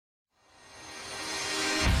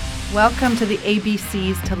Welcome to the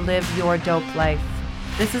ABCs to Live Your Dope Life.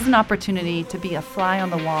 This is an opportunity to be a fly on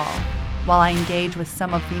the wall while I engage with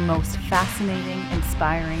some of the most fascinating,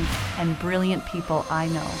 inspiring, and brilliant people I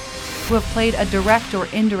know who have played a direct or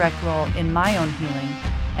indirect role in my own healing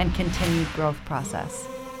and continued growth process.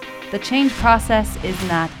 The change process is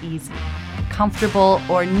not easy, comfortable,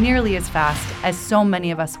 or nearly as fast as so many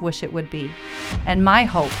of us wish it would be. And my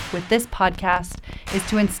hope with this podcast is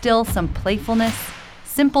to instill some playfulness,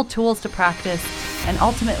 simple tools to practice, and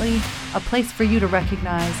ultimately, a place for you to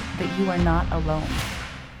recognize that you are not alone.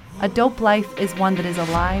 A dope life is one that is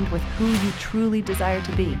aligned with who you truly desire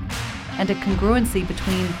to be, and a congruency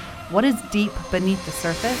between what is deep beneath the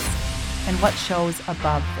surface and what shows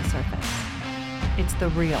above the surface. It's the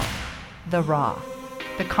real, the raw,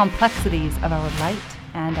 the complexities of our light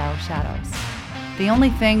and our shadows. The only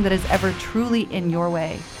thing that is ever truly in your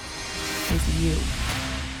way is you.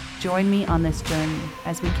 Join me on this journey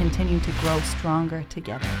as we continue to grow stronger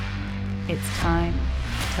together. It's time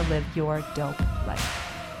to live your dope life.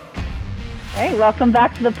 Hey, welcome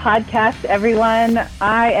back to the podcast, everyone.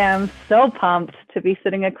 I am so pumped to be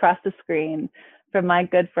sitting across the screen from my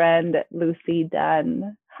good friend, Lucy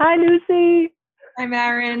Dunne. Hi, Lucy. Hi,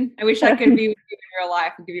 Maren. I wish I could be with you in real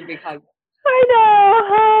life and give you a big hug. I know,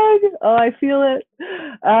 hug. Oh, I feel it.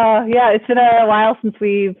 Yeah, it's been a while since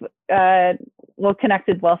we've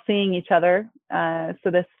connected while seeing each other.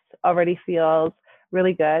 So this already feels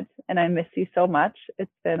really good, and I miss you so much.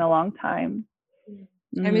 It's been a long time.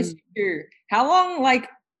 I miss you too. How long,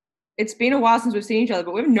 it's been a while since we've seen each other,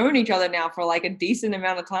 but we've known each other now for a decent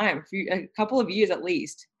amount of time, a couple of years at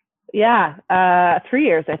least. Yeah, 3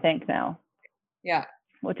 years, I think now. Yeah.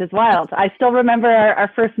 Which is wild. I still remember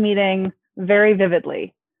our first meeting very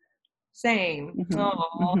vividly. Same. Mm-hmm.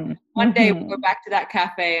 Oh, Mm-hmm. One day we'll go back to that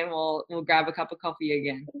cafe and we'll grab a cup of coffee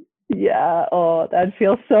again. Yeah. Oh, that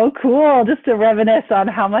feels so cool. Just to reminisce on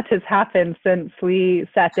how much has happened since we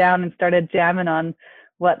sat down and started jamming on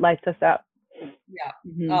what lights us up. Yeah.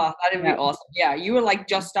 Mm-hmm. Oh, that'd be awesome. Yeah. You were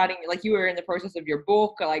just starting, you were in the process of your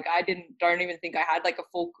book. I don't even think I had a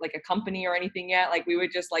full, a company or anything yet. We were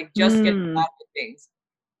just getting started with things.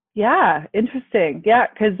 Yeah. Interesting. Yeah.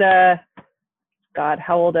 Cause, God,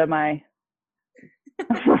 how old am I?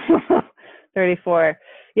 34.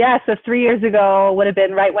 Yeah. So 3 years ago would have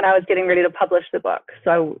been right when I was getting ready to publish the book.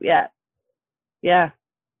 So yeah.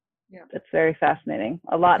 That's very fascinating.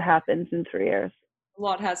 A lot happens in 3 years. A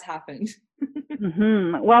lot has happened.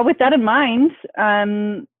 Mm-hmm. Well, with that in mind,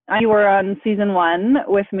 you were on season 1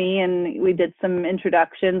 with me, and we did some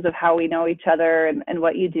introductions of how we know each other and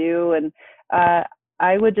what you do. And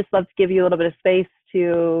I would just love to give you a little bit of space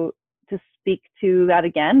to speak to that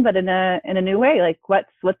again, but in a new way.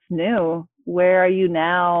 What's new? Where are you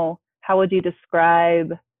now? How would you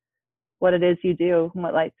describe what it is you do and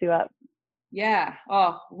what lights you up? Yeah.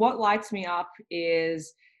 Oh, what lights me up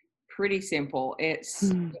is pretty simple.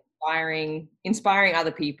 It's inspiring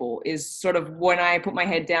other people is sort of when I put my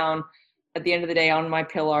head down at the end of the day on my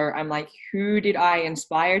pillow, I'm like, who did I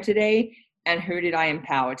inspire today? And who did I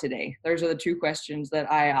empower today? Those are the two questions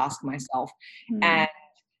that I ask myself. And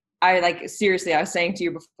I seriously, I was saying to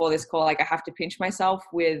you before this call, I have to pinch myself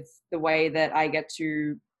with the way that I get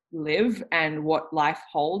to live and what life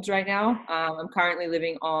holds right now. I'm currently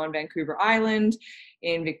living on Vancouver Island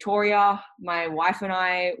in Victoria. My wife and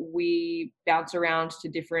I, we bounce around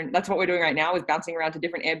to that's what we're doing right now, is bouncing around to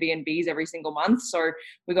different Airbnbs every single month. So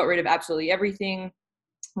we got rid of absolutely everything.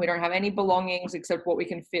 We don't have any belongings except what we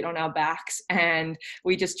can fit on our backs, and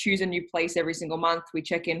we just choose a new place every single month. We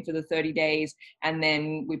check in for the 30 days and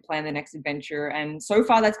then we plan the next adventure. And so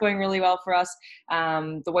far that's going really well for us.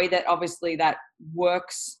 The way that obviously that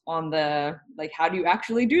works on the, how do you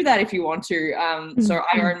actually do that if you want to? So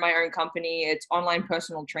I own my own company. It's online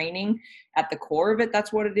personal training at the core of it.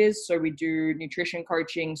 That's what it is. So we do nutrition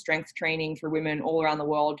coaching, strength training for women all around the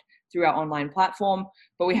world through our online platform,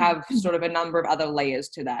 but we have sort of a number of other layers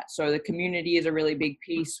to that. So the community is a really big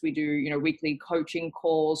piece. We do, weekly coaching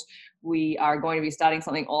calls. We are going to be starting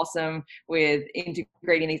something awesome with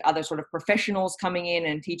integrating these other sort of professionals coming in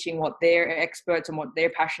and teaching what they're experts and what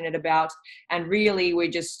they're passionate about. And really we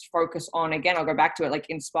just focus on, again, I'll go back to it,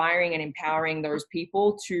 inspiring and empowering those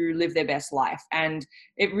people to live their best life. And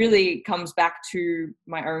it really comes back to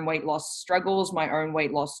my own weight loss struggles, my own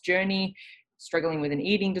weight loss journey, struggling with an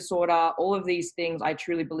eating disorder. All of these things I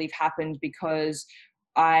truly believe happened because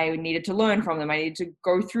I needed to learn from them. I needed to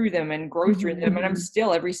go through them and grow through them. And I'm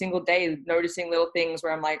still every single day noticing little things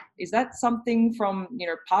where I'm like, is that something from,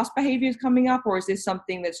 past behaviors coming up? Or is this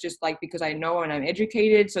something that's just because I know and I'm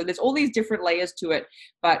educated? So there's all these different layers to it.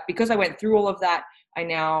 But because I went through all of that, I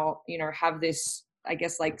now, have this I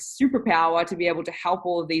guess, like superpower to be able to help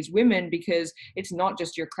all of these women, because it's not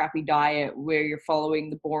just your crappy diet where you're following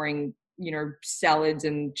the boring, salads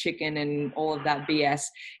and chicken and all of that BS.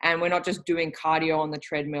 And we're not just doing cardio on the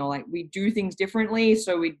treadmill. Like, we do things differently,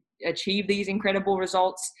 so we achieve these incredible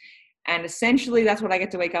results. And essentially that's what I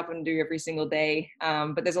get to wake up and do every single day.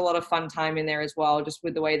 But there's a lot of fun time in there as well, just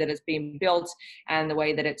with the way that it's being built and the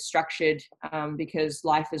way that it's structured, because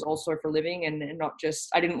life is also for living, and not just,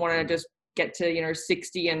 I didn't want to just get to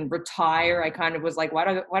 60 and retire. I kind of was like, why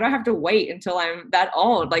do I have to wait until I'm that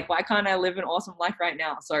old? Like, why can't I live an awesome life right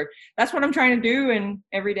now? So that's what I'm trying to do, and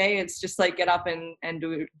every day it's just like get up and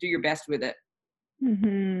do your best with it.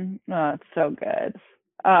 Oh, it's so good.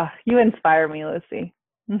 You inspire me, Lucy.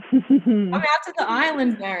 I'm out to the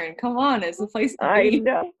island, Maren. Come on, it's the place to be.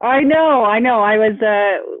 I know. I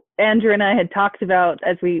was Andrew and I had talked about,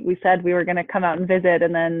 as we said, we were going to come out and visit,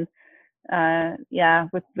 and then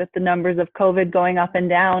with the numbers of COVID going up and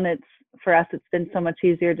down, for us it's been so much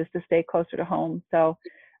easier just to stay closer to home. So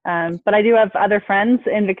but I do have other friends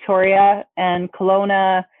in Victoria and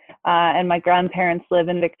Kelowna, and my grandparents live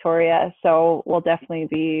in Victoria, so we'll definitely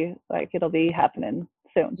be it'll be happening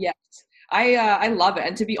soon. Yes. I love it.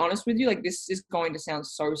 And to be honest with you, like, this is going to sound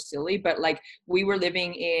so silly, but like, we were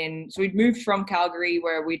living so we'd moved from Calgary,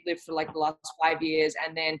 where we'd lived for like the last 5 years.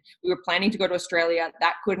 And then we were planning to go to Australia.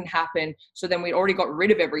 That couldn't happen. So then we'd already got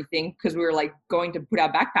rid of everything, because we were like going to put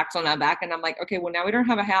our backpacks on our back. And I'm like, okay, well, now we don't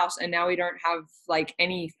have a house, and now we don't have like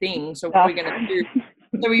anything. So what are we going to do?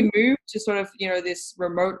 So we moved to sort of, this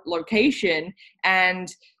remote location, and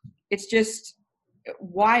it's just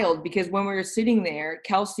wild, because when we were sitting there,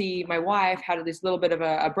 Kelsey, my wife, had this little bit of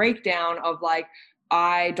a breakdown of like,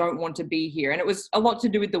 I don't want to be here. And it was a lot to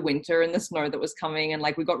do with the winter and the snow that was coming. And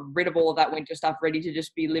like, we got rid of all of that winter stuff, ready to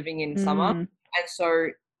just be living in summer. And so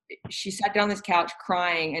she sat down this couch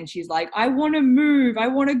crying, and she's like, I want to move. I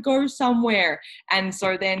want to go somewhere. And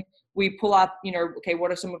so then we pull up, okay,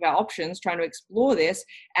 what are some of our options, trying to explore this.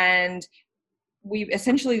 And we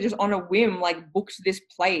essentially just on a whim, like, booked this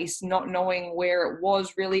place, not knowing where it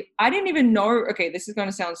was really. I didn't even know, okay, this is going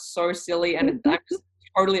to sound so silly, and I'm just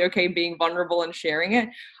totally okay being vulnerable and sharing it.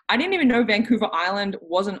 I didn't even know Vancouver Island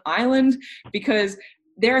was an island, because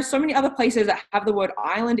there are so many other places that have the word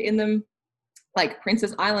island in them, like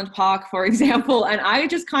Princess Island Park, for example. And I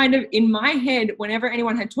just kind of, in my head, whenever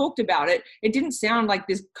anyone had talked about it, it didn't sound like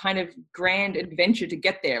this kind of grand adventure to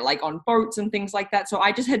get there, like on boats and things like that. So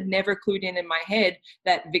I just had never clued in my head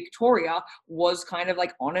that Victoria was kind of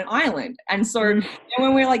like on an island. And so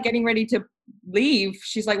when we were like getting ready to leave,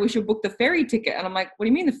 she's like, we should book the ferry ticket. And I'm like, what do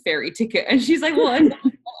you mean the ferry ticket? And she's like, well, it's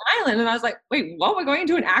an island. And I was like, wait, what? We're going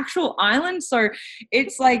to an actual island? So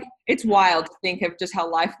it's like, it's wild to think of just how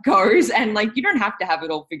life goes. And like, you don't have to have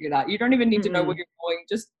it all figured out. You don't even need to know where you're going.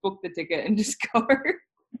 Just book the ticket and just go.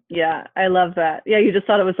 Yeah, I love that. Yeah, you just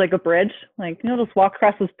thought it was like a bridge. Like, just walk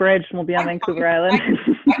across this bridge and we'll be on Vancouver Island.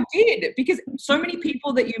 I did, because so many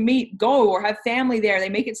people that you meet go or have family there. They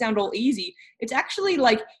make it sound all easy. It's actually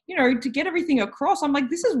like, to get everything across, I'm like,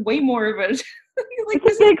 this is way more of a like,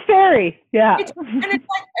 it's a big ferry. Yeah. And it's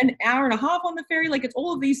like an hour and a half on the ferry. Like, it's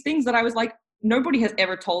all of these things that I was like, nobody has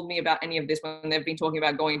ever told me about any of this when they've been talking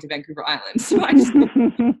about going to Vancouver Island. So I just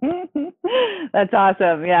That's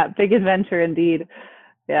awesome. Yeah, big adventure indeed.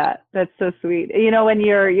 Yeah, that's so sweet. When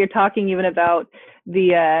you're talking even about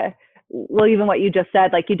the even what you just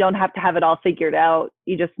said, like, you don't have to have it all figured out.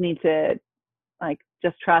 You just need to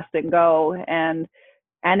just trust and go. And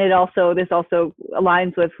this also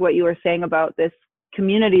aligns with what you were saying about this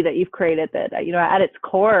community that you've created, that at its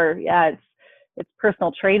core, it's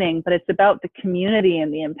personal training, but it's about the community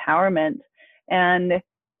and the empowerment. And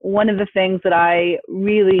one of the things that I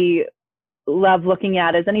really love looking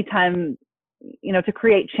at is anytime, to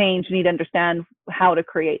create change, you need to understand how to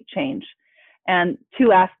create change. And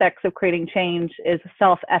two aspects of creating change is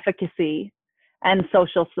self-efficacy and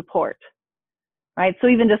social support, right? So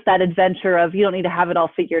even just that adventure of, you don't need to have it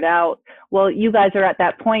all figured out. Well, you guys are at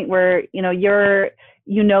that point where,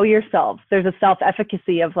 you know yourselves. There's a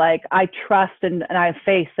self-efficacy of like, I trust and I have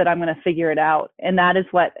faith that I'm going to figure it out. And that is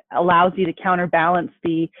what allows you to counterbalance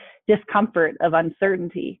the discomfort of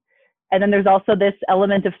uncertainty. And then there's also this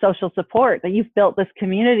element of social support, that you've built this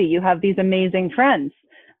community. You have these amazing friends.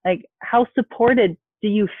 Like, how supported do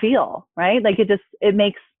you feel, right? Like, it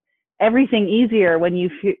makes everything easier when you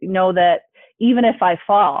know that even if I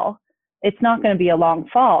fall, it's not going to be a long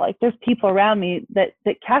fall. Like, there's people around me that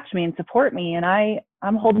catch me and support me, and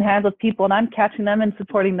I'm holding hands with people and I'm catching them and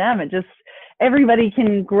supporting them. Everybody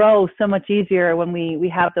can grow so much easier when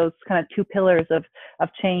we have those kind of two pillars of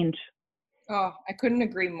change. Oh, I couldn't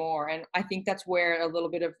agree more. And I think that's where a little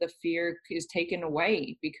bit of the fear is taken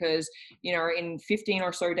away because, in 15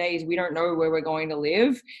 or so days, we don't know where we're going to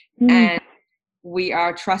live. Mm. And we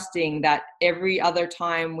are trusting that every other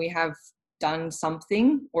time we have done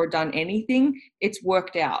something or done anything, it's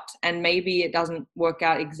worked out. And maybe it doesn't work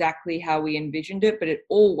out exactly how we envisioned it, but it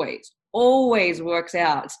always works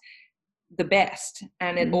out the best,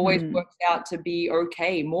 and it always Mm-hmm. works out to be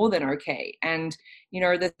okay, more than okay. And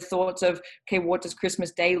the thoughts of, okay, what does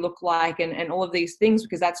Christmas Day look like, and all of these things,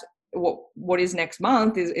 because that's what is next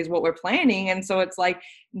month is what we're planning. And so it's like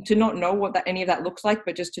to not know what any of that looks like,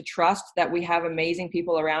 but just to trust that we have amazing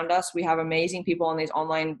people around us. We have amazing people in these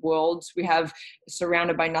online worlds. We have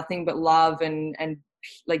surrounded by nothing but love and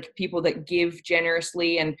like people that give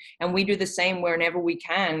generously, and we do the same whenever we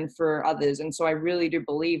can for others. And so I really do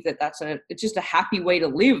believe that it's just a happy way to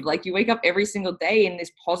live. Like you wake up every single day in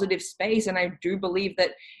this positive space, and I do believe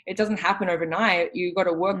that it doesn't happen overnight. You got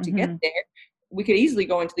to work to get there. We could easily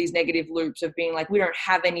go into these negative loops of being like, we don't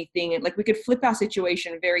have anything, and like we could flip our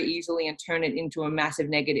situation very easily and turn it into a massive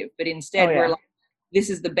negative. But instead we're like, this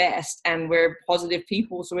is the best, and we're positive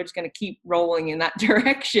people, so we're just going to keep rolling in that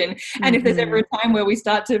direction. And if there's ever a time where we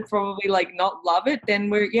start to probably like not love it, then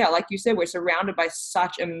like you said, we're surrounded by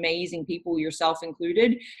such amazing people, yourself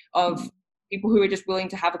included, of people who are just willing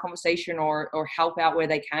to have a conversation or help out where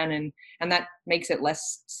they can, and that makes it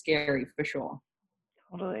less scary for sure.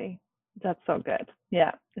 Totally. That's so good.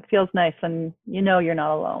 Yeah, it feels nice when you're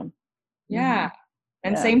not alone. Yeah.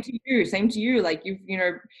 And same to you. Like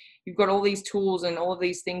you've got all these tools and all of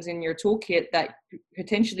these things in your toolkit that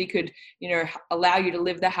potentially could, allow you to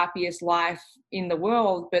live the happiest life in the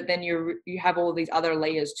world. But then you have all these other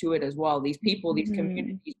layers to it as well. These people, these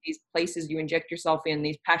communities, these places you inject yourself in,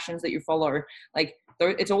 these passions that you follow, like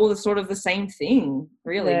it's all sort of the same thing,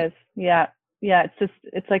 really. It is. Yeah. Yeah.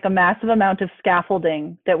 It's like a massive amount of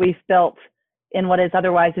scaffolding that we've built in what is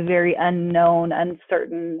otherwise a very unknown,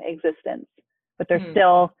 uncertain existence. But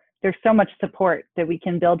there's so much support that we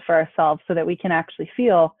can build for ourselves so that we can actually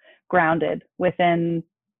feel grounded within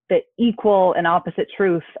the equal and opposite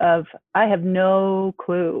truth of, I have no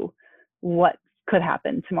clue what could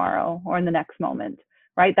happen tomorrow or in the next moment,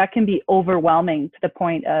 right? That can be overwhelming to the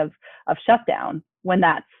point of shutdown when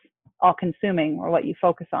that's all consuming or what you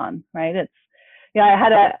focus on, right? I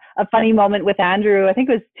had a funny moment with Andrew, I think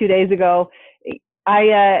it was 2 days ago.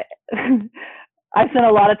 I spent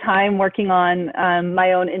a lot of time working on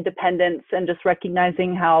my own independence and just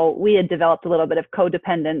recognizing how we had developed a little bit of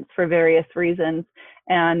codependence for various reasons.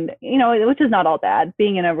 And, which is not all bad.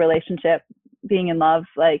 Being in a relationship, being in love,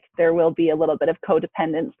 like there will be a little bit of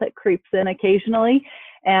codependence that creeps in occasionally.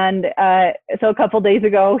 And so a couple of days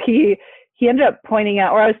ago, he ended up pointing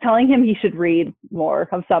out, or I was telling him he should read more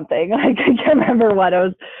of something. I can't remember what. It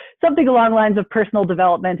was something along the lines of personal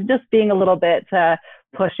development and just being a little bit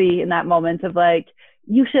pushy in that moment of like,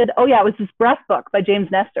 you should, it was this breath book by James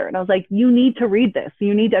Nestor. And I was like, you need to read this.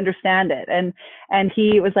 You need to understand it. And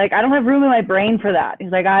he was like, I don't have room in my brain for that.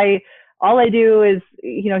 He's like, all I do is,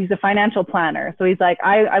 he's a financial planner. So he's like,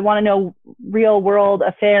 I want to know real world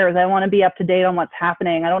affairs. I want to be up to date on what's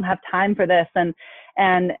happening. I don't have time for this. And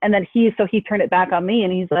then he turned it back on me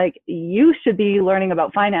and he's like, you should be learning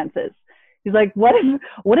about finances. He's like, what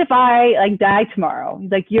if I like die tomorrow? He's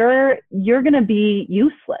like, you're going to be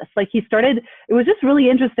useless. Like it was just really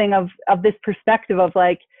interesting of this perspective of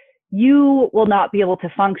like, you will not be able to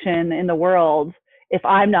function in the world if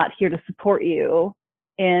I'm not here to support you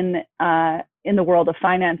in the world of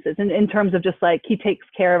finances. And in terms of just like, he takes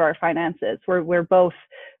care of our finances. We're both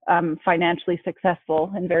financially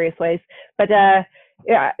successful in various ways. But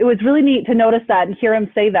it was really neat to notice that and hear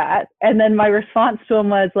him say that. And then my response to him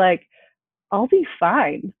was like, I'll be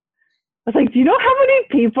fine. I was like, do you know how many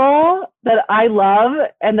people that I love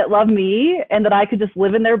and that love me and that I could just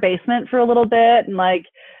live in their basement for a little bit and like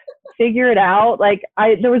figure it out? Like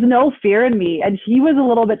there was no fear in me. And he was a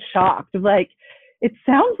little bit shocked of like, it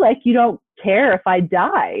sounds like you don't care if I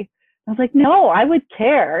die. I was like, no, I would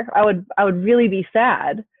care. I would really be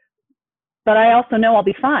sad. But I also know I'll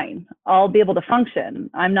be fine. I'll be able to function.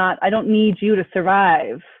 I don't need you to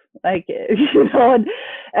survive. Like,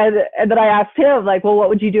 and then I asked him like, well, what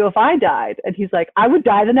would you do if I died? And he's like, I would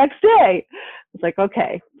die the next day. It's like,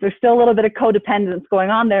 okay, there's still a little bit of codependence going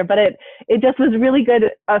on there, but it just was really good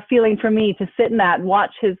feeling for me to sit in that and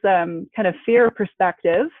watch his kind of fear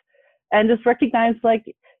perspective and just recognize like,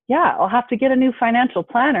 yeah, I'll have to get a new financial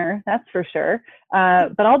planner. That's for sure.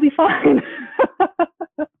 But I'll be fine.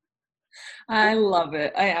 I love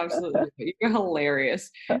it. I absolutely love it. You're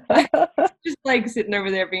hilarious. Just like sitting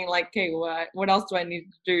over there being like, okay, what else do I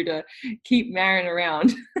need to do to keep marrying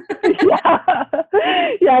around? Yeah.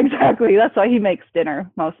 Yeah, exactly. That's why he makes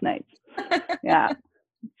dinner most nights. Yeah.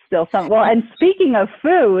 Still some. Well, and speaking of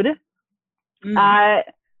food,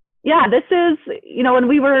 yeah, this is, when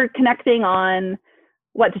we were connecting on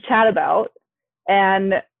what to chat about,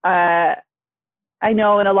 and I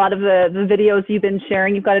know in a lot of the videos you've been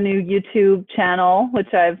sharing, you've got a new YouTube channel,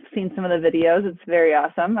 which I've seen some of the videos. It's very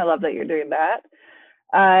awesome. I love that you're doing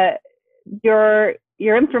that.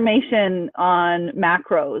 Your information on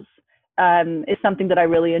macros is something that I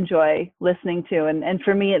really enjoy listening to. And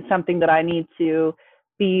for me, it's something that I need to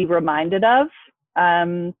be reminded of.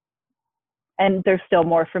 And there's still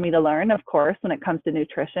more for me to learn, of course, when it comes to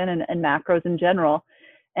nutrition and macros in general.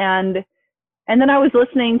 And then I was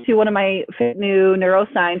listening to one of my new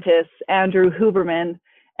neuroscientists, Andrew Huberman,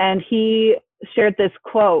 and he shared this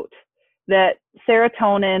quote that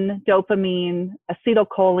serotonin, dopamine,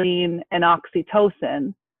 acetylcholine, and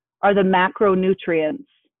oxytocin are the macronutrients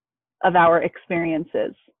of our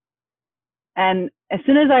experiences. And as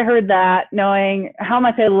soon as I heard that, knowing how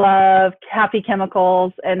much I love happy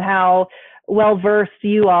chemicals and how well-versed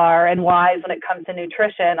you are and wise when it comes to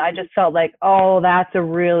nutrition, I just felt like, oh, that's a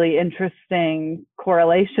really interesting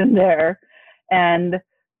correlation there. And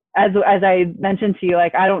as I mentioned to you,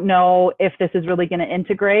 like, I don't know if this is really going to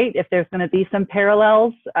integrate, if there's going to be some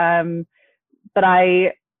parallels. But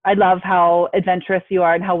I love how adventurous you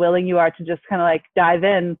are and how willing you are to just kind of like dive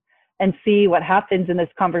in and see what happens in this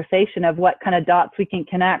conversation of what kind of dots we can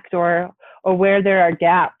connect or where there are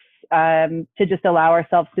gaps, to just allow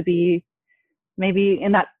ourselves to be maybe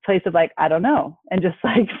in that place of like, I don't know, and just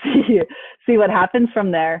like see what happens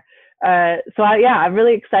from there. I'm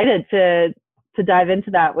really excited to dive into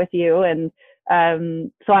that with you. And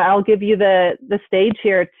so I'll give you the stage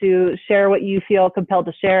here to share what you feel compelled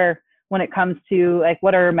to share when it comes to like,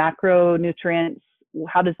 what are macronutrients?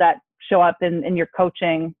 How does that show up in your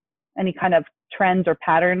coaching? Any kind of trends or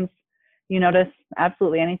patterns you notice?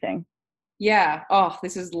 Absolutely anything. Yeah. Oh,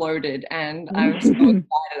 this is loaded. And I'm so excited.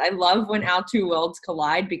 I love when our two worlds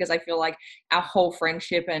collide, because I feel like our whole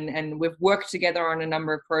friendship and we've worked together on a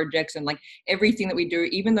number of projects, and like everything that we do,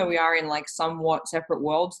 even though we are in like somewhat separate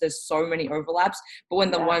worlds, there's so many overlaps. But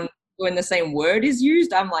when the same word is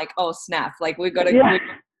used, I'm like, oh snap, like we got to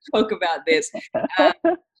talk about this.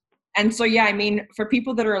 And so, yeah, I mean, for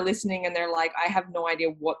people that are listening and they're like, I have no idea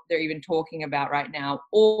what they're even talking about right now,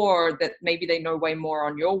 or that maybe they know way more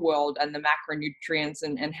on your world and the macronutrients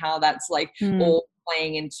and how that's like all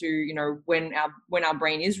playing into, when our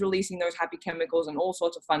brain is releasing those happy chemicals and all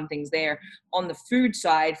sorts of fun things there on the food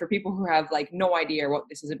side, for people who have like no idea what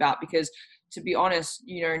this is about. Because to be honest,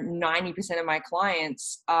 90% of my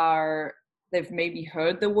clients they've maybe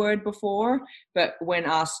heard the word before, but when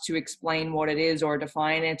asked to explain what it is or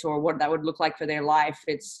define it or what that would look like for their life,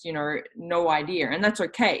 it's, no idea. And that's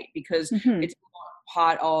okay, because it's not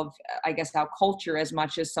part of, I guess, our culture as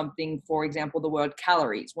much as something, for example, the word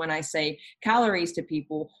calories. When I say calories to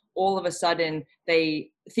people, all of a sudden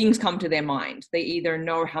things come to their mind. They either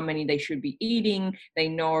know how many they should be eating. They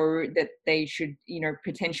know that they should,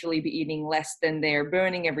 potentially be eating less than they're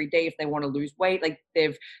burning every day if they want to lose weight. Like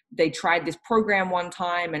they tried this program one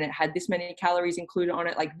time and it had this many calories included on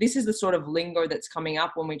it. Like, this is the sort of lingo that's coming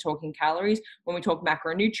up when we're talking calories. When we talk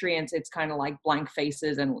macronutrients, it's kind of like blank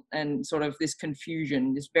faces and sort of this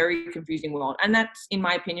confusion, this very confusing world. And that's, in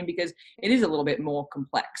my opinion, because it is a little bit more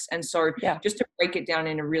complex. And so just to break it down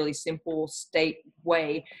in a really simple state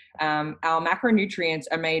way, our macronutrients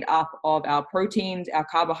are made up of our proteins, our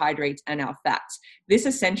carbohydrates, and our fats.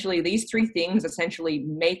 These three things essentially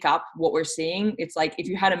make up what we're seeing. It's like if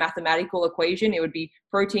you had a mathematical equation, it would be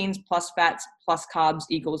proteins plus fats plus carbs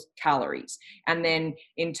equals calories. And then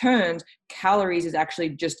in turn, calories is actually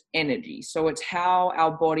just energy. So it's how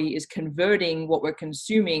our body is converting what we're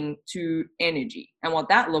consuming to energy. And what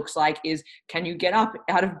that looks like is, can you get up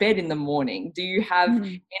out of bed in the morning? Do you have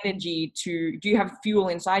energy do you have fuel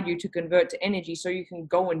inside you to convert to energy so you can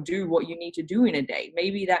go and do what you need to do in a day?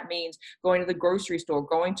 Maybe that means going to the grocery store,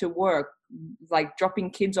 going to work, like dropping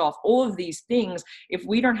kids off, all of these things. If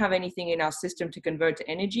we don't have anything in our system to convert to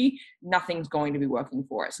energy, nothing's going to be working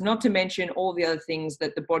for us. Not to mention all the other things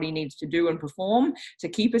that the body needs to do and perform to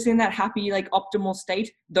keep us in that happy, like optimal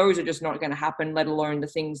state. Those are just not going to happen, let alone the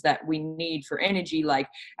things that we need for energy, like,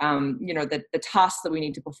 the tasks that we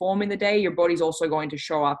need to perform in the day. Your body's also going to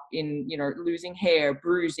show up in, losing hair,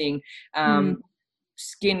 bruising,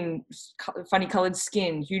 skin, funny colored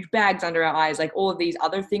skin, huge bags under our eyes, like all of these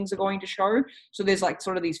other things are going to show. So there's like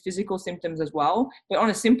sort of these physical symptoms as well. But on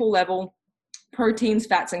a simple level, proteins,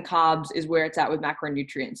 fats, and carbs is where it's at with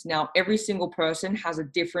macronutrients. Now, every single person has a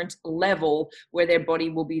different level where their body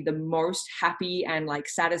will be the most happy and like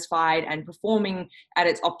satisfied and performing at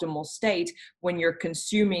its optimal state when you're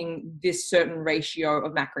consuming this certain ratio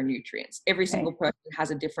of macronutrients. Every single person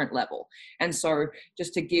has a different level. And so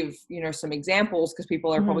just to give, some examples, because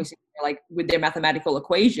people are probably like with their mathematical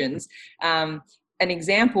equations, an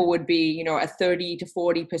example would be, a 30 to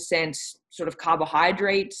 40% sort of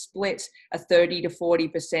carbohydrate split, a 30 to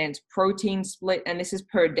 40% protein split, and this is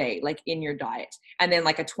per day, like in your diet, and then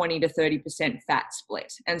like a 20 to 30% fat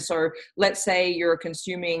split. And so let's say you're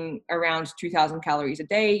consuming around 2,000 calories a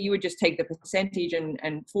day, you would just take the percentage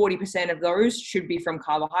and 40% of those should be from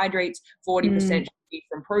carbohydrates, 40% should be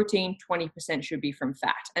from protein, 20% should be from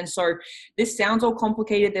fat. And so this sounds all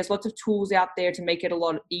complicated. There's lots of tools out there to make it a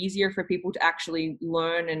lot easier for people to actually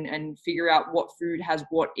learn and figure out what food has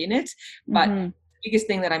what in it. But the biggest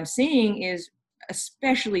thing that I'm seeing is,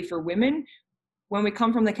 especially for women, when we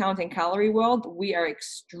come from the counting calorie world, we are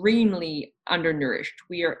extremely undernourished.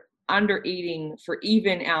 We are under eating for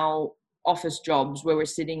even our office jobs where we're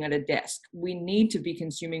sitting at a desk. We need to be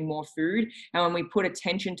consuming more food. And when we put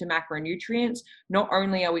attention to macronutrients, not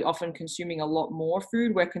only are we often consuming a lot more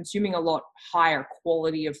food, we're consuming a lot higher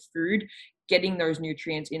quality of food, getting those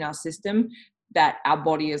nutrients in our system that our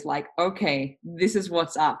body is like, okay, this is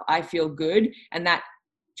what's up. I feel good. And that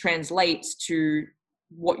translates to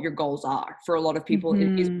what your goals are. For a lot of people,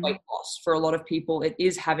 it is weight loss. For a lot of people, it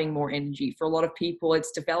is having more energy. For a lot of people,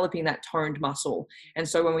 it's developing that toned muscle. And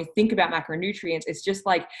so when we think about macronutrients, it's just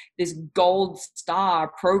like this gold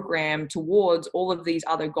star program towards all of these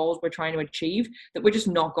other goals we're trying to achieve that we're just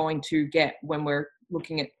not going to get when we're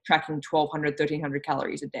looking at tracking 1,200, 1,300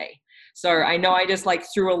 calories a day. So I know I just like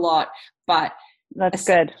threw a lot, but that's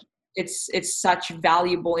good. It's such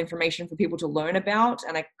valuable information for people to learn about,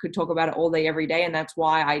 and I could talk about it all day, every day. And that's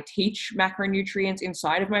why I teach macronutrients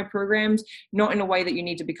inside of my programs, not in a way that you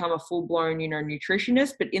need to become a full-blown,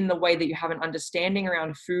 nutritionist, but in the way that you have an understanding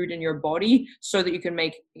around food in your body so that you can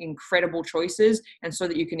make incredible choices and so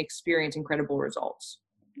that you can experience incredible results.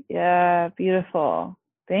 Yeah, beautiful.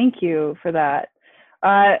 Thank you for that.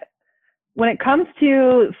 When it comes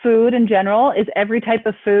to food in general, is every type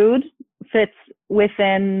of food fits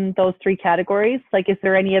within those three categories? Like, is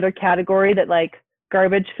there any other category that like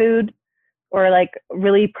garbage food or like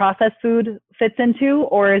really processed food fits into,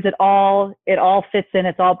 or is it all fits in,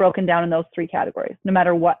 it's all broken down in those three categories, no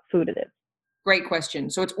matter what food it is? Great question.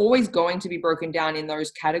 So it's always going to be broken down in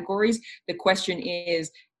those categories. The question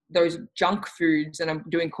is, those junk foods, and I'm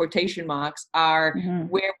doing quotation marks, are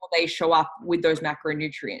where will they show up with those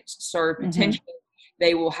macronutrients? So potentially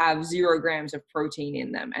they will have 0 grams of protein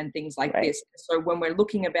in them and things like this. So when we're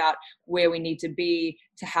looking about where we need to be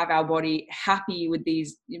to have our body happy with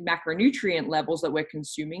these macronutrient levels that we're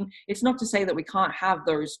consuming, it's not to say that we can't have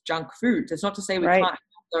those junk foods. It's not to say we can't have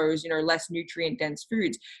those, less nutrient dense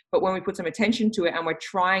foods. But when we put some attention to it and we're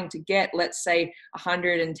trying to get, let's say,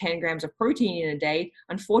 110 grams of protein in a day,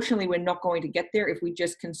 unfortunately, we're not going to get there if we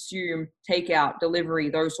just consume takeout, delivery,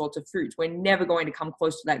 those sorts of foods. We're never going to come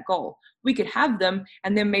close to that goal. We could have them,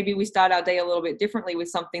 and then maybe we start our day a little bit differently with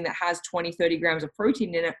something that has 20, 30 grams of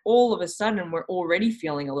protein in it. All of a sudden, we're already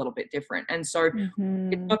feeling a little bit different. And so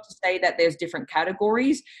it's not to say that there's different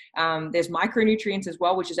categories. There's micronutrients as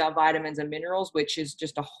well, which is our vitamins and minerals, which is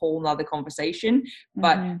just a whole nother conversation.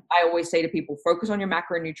 But I always say to people, focus on your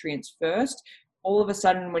macronutrients first. All of a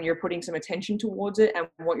sudden, when you're putting some attention towards it and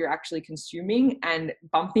what you're actually consuming and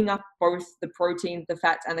bumping up both the proteins, the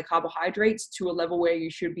fats, and the carbohydrates to a level where you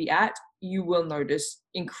should be at, you will notice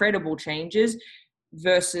incredible changes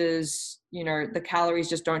versus, the calories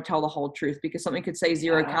just don't tell the whole truth, because something could say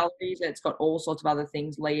 0 calories and it's got all sorts of other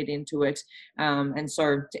things layered into it. And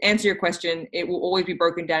so to answer your question, it will always be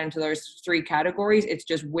broken down into those 3 categories. It's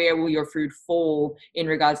just where will your food fall in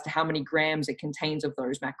regards to how many grams it contains of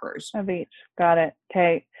those macros. Of each. Got it.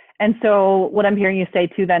 Okay. And so what I'm hearing you say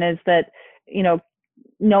too then is that,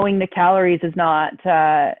 knowing the calories is not,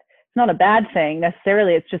 it's not a bad thing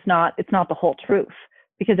necessarily. It's not the whole truth.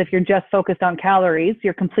 Because if you're just focused on calories,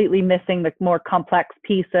 you're completely missing the more complex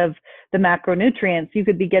piece of the macronutrients. You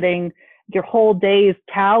could be getting your whole day's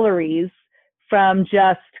calories from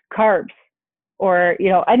just carbs or,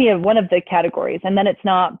 any of one of the categories. And then it's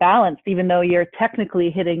not balanced, even though you're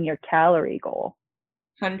technically hitting your calorie goal.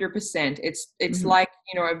 100%. It's like,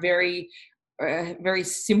 a very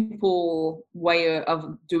simple way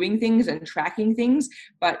of doing things and tracking things.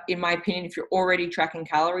 But in my opinion, if you're already tracking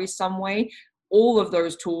calories some way, all of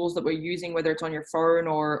those tools that we're using, whether it's on your phone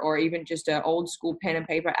or even just an old school pen and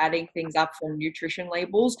paper, adding things up from nutrition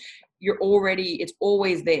labels, it's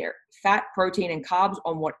always there. Fat, protein, and carbs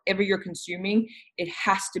on whatever you're consuming, it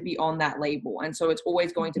has to be on that label. And so it's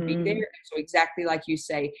always going to be there. And so exactly like you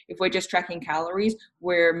say, if we're just tracking calories,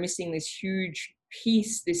 we're missing this huge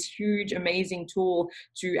piece, this huge, amazing tool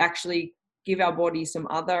to actually give our body some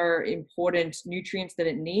other important nutrients that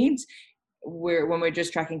it needs. When we're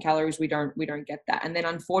just tracking calories, we don't get that. And then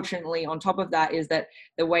unfortunately on top of that is that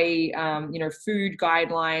the way food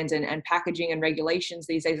guidelines and packaging and regulations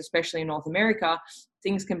these days, especially in North America,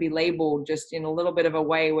 things can be labeled just in a little bit of a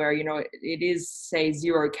way where it is, say,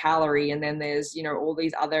 0 calorie, and then there's all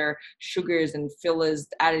these other sugars and fillers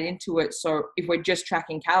added into it. So if we're just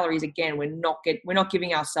tracking calories, again, we're not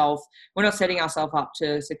setting ourselves up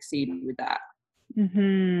to succeed with that.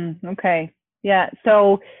 Okay. Yeah.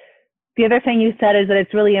 So the other thing you said is that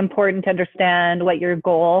it's really important to understand what your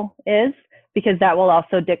goal is, because that will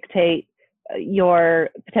also dictate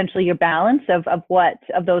potentially your balance of what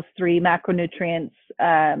of those 3 macronutrients,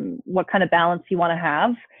 what kind of balance you want to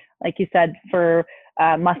have. Like you said, for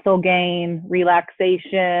muscle gain,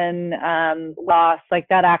 relaxation, loss, like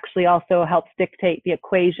that actually also helps dictate the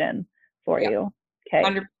equation for you. Okay.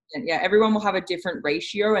 100%. Yeah, everyone will have a different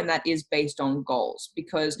ratio, and that is based on goals.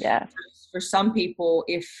 Because for some people,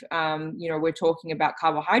 if we're talking about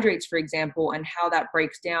carbohydrates, for example, and how that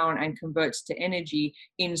breaks down and converts to energy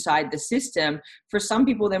inside the system, for some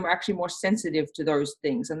people, then we're actually more sensitive to those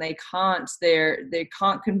things, and they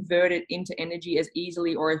can't convert it into energy as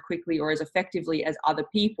easily or as quickly or as effectively as other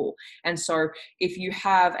people. And so if you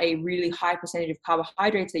have a really high percentage of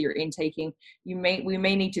carbohydrates that you're intaking, we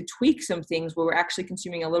may need to tweak some things where we're actually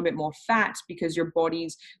consuming a little bit more fat, because your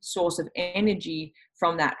body's source of energy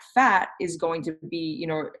from that fat is going to be,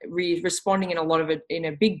 responding in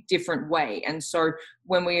a big different way. And so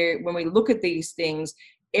when we look at these things,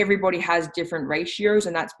 everybody has different ratios,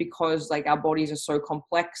 and that's because our bodies are so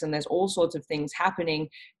complex and there's all sorts of things happening.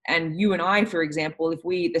 And you and I, for example, if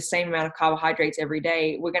we eat the same amount of carbohydrates every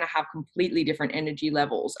day, we're going to have completely different energy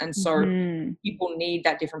levels. And so people need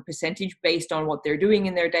that different percentage based on what they're doing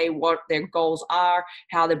in their day, what their goals are,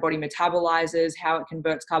 how their body metabolizes, how it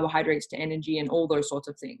converts carbohydrates to energy, and all those sorts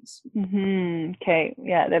of things. Okay.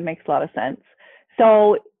 Yeah, that makes a lot of sense.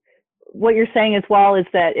 So what you're saying as well is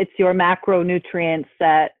that it's your macronutrients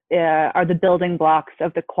that are the building blocks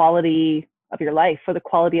of the quality of your life, or the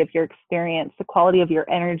quality of your experience, the quality of your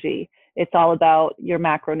energy. It's all about your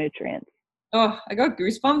macronutrients. Oh, I got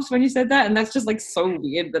goosebumps when you said that. And that's just so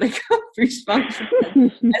weird that I got goosebumps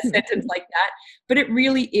a sentence like that. But it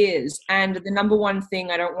really is. And the number one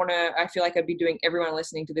thing, I feel like I'd be doing everyone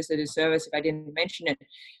listening to this a disservice if I didn't mention it.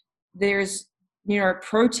 There's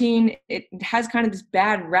protein, it has kind of this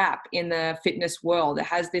bad rap in the fitness world. It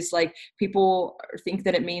has this people think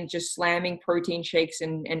that it means just slamming protein shakes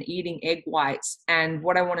and eating egg whites. And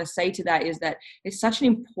what I want to say to that is that it's such an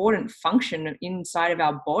important function inside of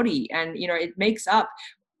our body. And, it makes up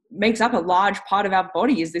a large part of our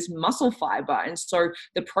body is this muscle fiber. And so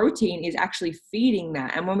the protein is actually feeding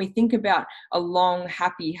that. And when we think about a long,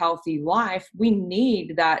 happy, healthy life, we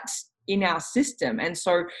need that in our system. And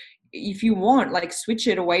so if you want, switch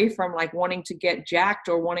it away from wanting to get jacked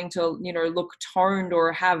or wanting to, look toned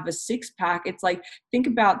or have a 6-pack. It's think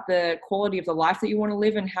about the quality of the life that you want to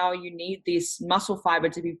live and how you need this muscle fiber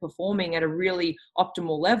to be performing at a really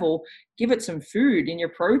optimal level. Give it some food in your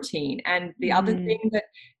protein. And the other thing that,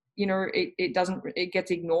 it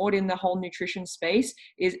gets ignored in the whole nutrition space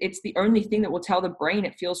is it's the only thing that will tell the brain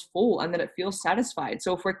it feels full and that it feels satisfied.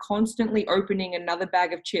 So if we're constantly opening another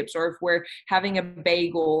bag of chips, or if we're having a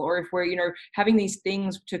bagel, or if we're, having these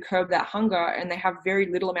things to curb that hunger and they have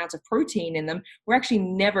very little amounts of protein in them, we're actually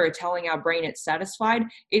never telling our brain it's satisfied.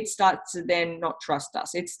 It starts to then not trust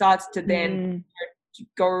us. It starts to then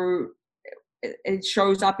go, it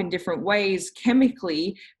shows up in different ways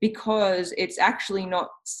chemically because it's actually not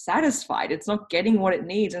satisfied. It's not getting what it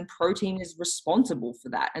needs, and protein is responsible for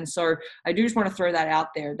that. And so I do just want to throw that out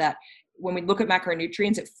there, that when we look at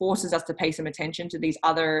macronutrients, it forces us to pay some attention to these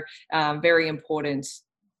other very important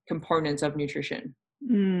components of nutrition.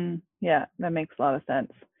 Yeah, that makes a lot of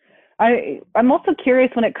sense. I'm also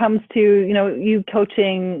curious when it comes to, you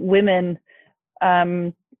coaching women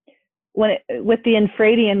with the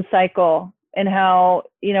infradian cycle, and how,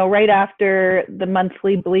 right after the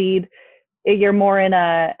monthly bleed, you're more in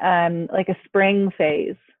a spring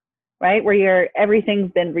phase, right? Where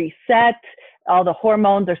everything's been reset, all the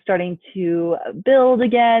hormones are starting to build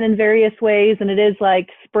again in various ways, and it is like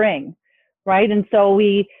spring, right? And so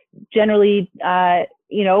we generally,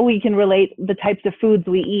 we can relate the types of foods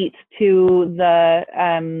we eat to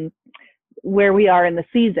the where we are in the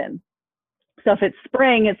season. So if it's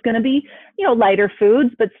spring, it's going to be, lighter foods,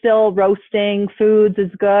 but still roasting foods is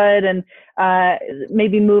good. And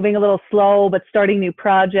maybe moving a little slow, but starting new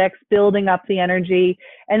projects, building up the energy.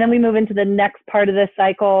 And then we move into the next part of this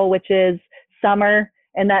cycle, which is summer.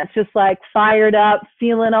 And that's just like fired up,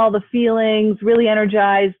 feeling all the feelings, really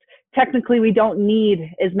energized. Technically, we don't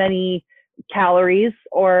need as many calories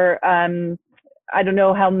or I don't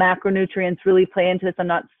know how macronutrients really play into this. I'm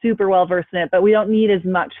not super well versed in it, but we don't need as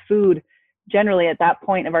much food generally at that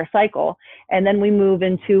point of our cycle. And then we move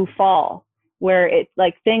into fall, where it's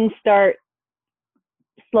like things start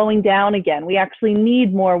slowing down again. We actually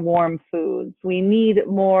need more warm foods. We need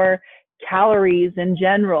more calories in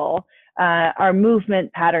general. Our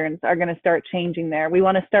movement patterns are going to start changing there. We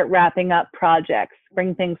want to start wrapping up projects,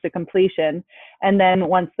 bring things to completion. And then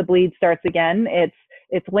once the bleed starts again,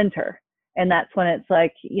 it's winter. And that's when it's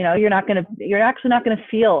like, you're actually not going to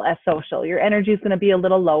feel as social. Your energy is going to be a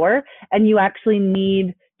little lower, and you actually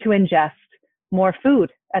need to ingest more food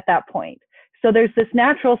at that point. So there's this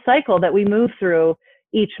natural cycle that we move through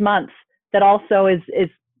each month that also is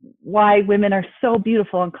why women are so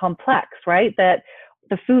beautiful and complex, right? That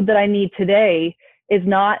the food that I need today is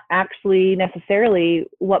not actually necessarily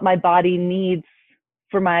what my body needs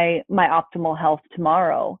for my optimal health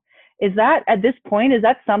tomorrow. Is that, at this point, is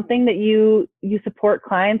that something that you support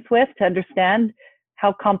clients with, to understand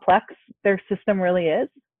how complex their system really is?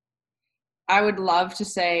 I would love to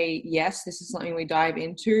say, yes, this is something we dive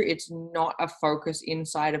into. It's not a focus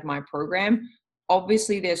inside of my program.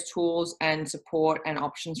 Obviously, there's tools and support and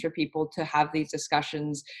options for people to have these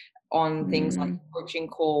discussions on things like coaching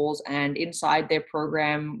calls and inside their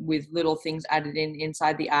program, with little things added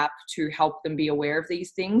inside the app to help them be aware of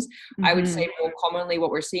these things. I would say more commonly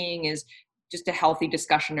what we're seeing is just a healthy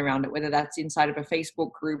discussion around it, whether that's inside of a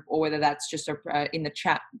Facebook group or whether that's just in the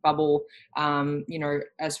chat bubble,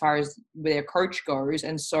 as far as their coach goes.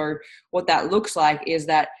 And so what that looks like is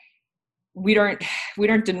that we don't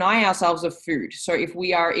deny ourselves of food. So if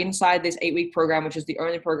we are inside this 8-week program, which is the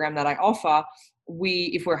only program that I offer,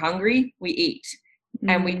 if we're hungry, we eat.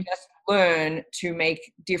 And we just learn to make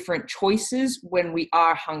different choices when we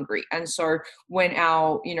are hungry. And so when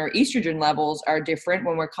our estrogen levels are different,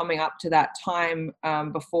 when we're coming up to that time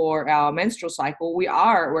before our menstrual cycle,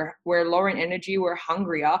 we're lower in energy, we're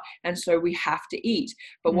hungrier, and so we have to eat.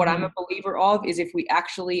 But what I'm a believer of is, if we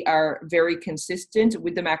actually are very consistent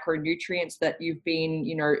with the macronutrients that you've been,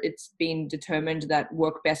 it's been determined that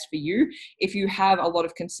work best for you, if you have a lot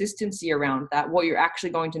of consistency around that, what you're actually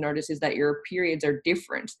going to notice is that your periods are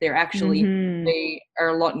different. They're actually they are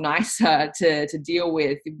a lot nicer to deal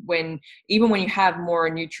with even when you have more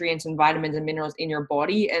nutrients and vitamins and minerals in your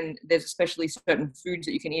body. And there's especially certain foods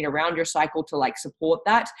that you can eat around your cycle to support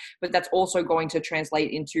that, but that's also going to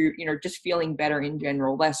translate into just feeling better in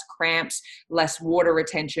general, less cramps, less water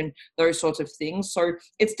retention, those sorts of things. So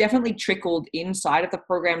it's definitely trickled inside of the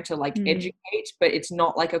program to educate, but it's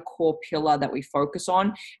not like a core pillar that we focus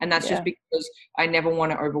on. And that's just because I never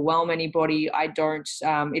want to overwhelm anybody. I don't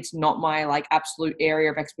it's not my absolute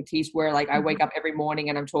area of expertise where I wake up every morning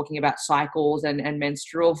and I'm talking about cycles and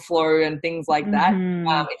menstrual flow and things like that.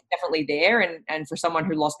 It's definitely there. And for someone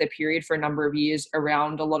who lost their period for a number of years,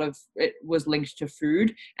 around a lot of it was linked to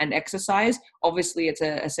food and exercise. Obviously, it's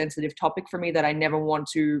a sensitive topic for me that I never want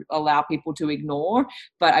to allow people to ignore,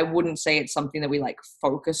 but I wouldn't say it's something that we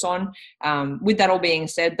focus on. With that all being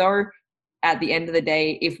said, though, at the end of the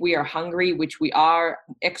day, if we are hungry, which we are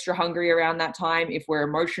extra hungry around that time, if we're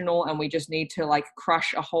emotional and we just need to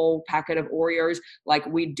crush a whole packet of Oreos,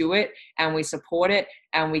 we do it and we support it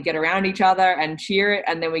and we get around each other and cheer it.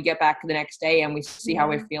 And then we get back the next day and we see how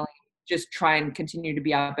we're feeling. Just try and continue to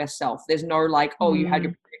be our best self. There's no oh, you had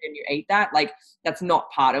your period and you ate that. That's not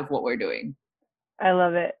part of what we're doing. I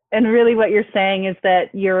love it. And really what you're saying is that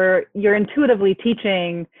you're intuitively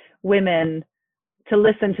teaching women to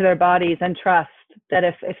listen to their bodies and trust that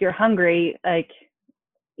if you're hungry,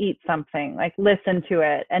 eat something, listen to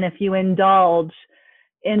it. And if you indulge,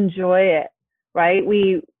 enjoy it, right?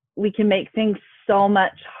 We can make things so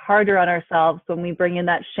much harder on ourselves when we bring in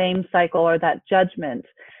that shame cycle or that judgment.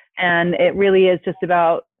 And it really is just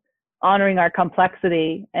about honoring our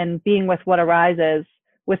complexity and being with what arises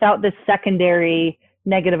without this secondary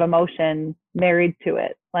negative emotion married to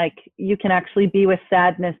it. You can actually be with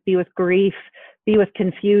sadness, be with grief, be with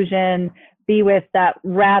confusion, be with that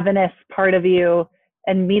ravenous part of you,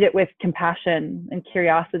 and meet it with compassion and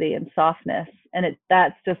curiosity and softness. And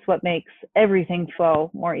that's just what makes everything flow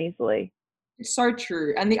more easily. It's so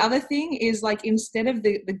true. And the other thing is, like, instead of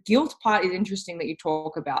the guilt part is interesting that you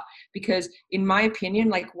talk about, because in my opinion,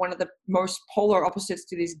 like, one of the most polar opposites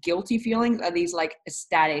to these guilty feelings are these like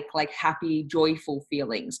ecstatic, like happy, joyful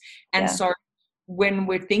feelings. And Yeah. so when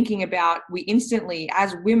we're thinking about, we instantly,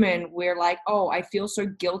 as women, we're like, oh, I feel so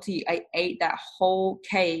guilty. I ate that whole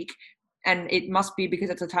cake and it must be because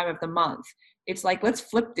it's the time of the month. It's like, let's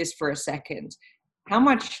flip this for a second. How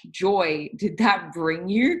much joy did that bring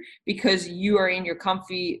you because you are in your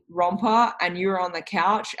comfy romper and you're on the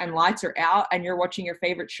couch and lights are out and you're watching your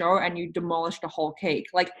favorite show and you demolished a whole cake?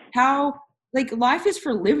 Like, how, like, life is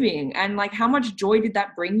for living, and like, how much joy did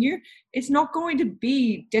that bring you? It's not going to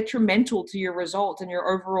be detrimental to your results and your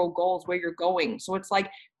overall goals where you're going. So it's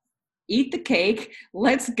like, eat the cake,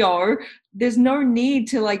 let's go. There's no need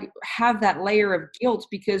to like have that layer of guilt,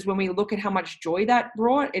 because when we look at how much joy that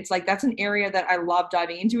brought, it's like, that's an area that I love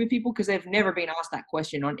diving into with people, because they've never been asked that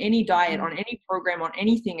question on any diet, on any program, on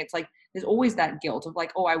anything. It's like, there's always that guilt of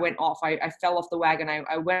like, oh, I went off, I fell off the wagon,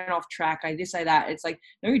 I went off track, I this, I that. It's like,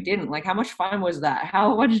 no, you didn't. Like, how much fun was that?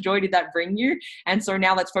 How much joy did that bring you? And so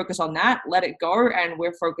now let's focus on that, let it go, and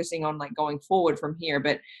we're focusing on like going forward from here.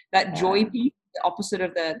 But that joy piece, the opposite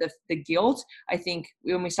of the guilt, I think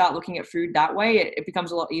when we start looking at food that way, it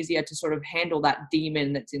becomes a lot easier to sort of handle that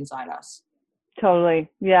demon that's inside us. Totally.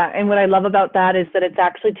 Yeah. And what I love about that is that it's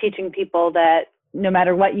actually teaching people that no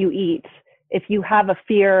matter what you eat, if you have a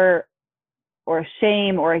fear or a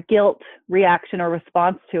shame or a guilt reaction or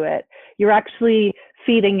response to it, you're actually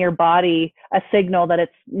feeding your body a signal that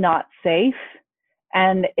it's not safe,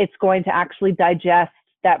 and it's going to actually digest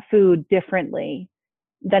that food differently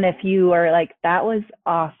than if you are like, that was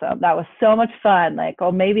awesome, that was so much fun, like,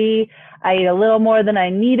 oh, maybe I ate a little more than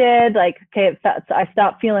I needed, like, okay, I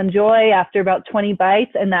stopped feeling joy after about 20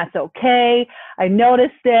 bites, and that's okay, I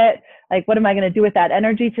noticed it, like, what am I going to do with that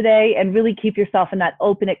energy today? And really keep yourself in that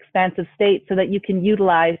open, expansive state so that you can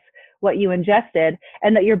utilize what you ingested,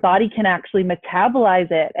 and that your body can actually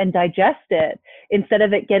metabolize it and digest it, instead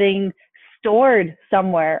of it getting stored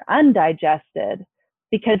somewhere undigested,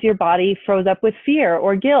 because your body froze up with fear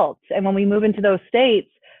or guilt. And when we move into those states,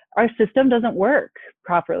 our system doesn't work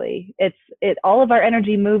properly. All of our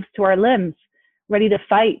energy moves to our limbs, ready to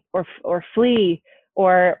fight or flee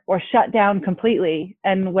or shut down completely.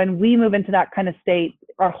 And when we move into that kind of state,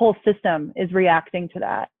 our whole system is reacting to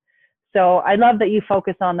that. So I love that you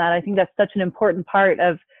focus on that. I think that's such an important part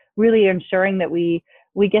of really ensuring that we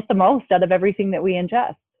get the most out of everything that we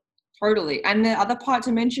ingest. Totally. And the other part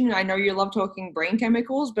to mention, I know you love talking brain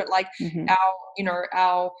chemicals, but like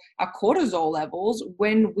our cortisol levels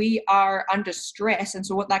when we are under stress. And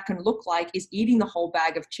so what that can look like is eating the whole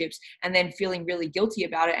bag of chips and then feeling really guilty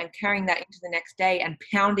about it and carrying that into the next day and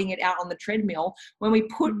pounding it out on the treadmill. When we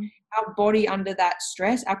put our body under that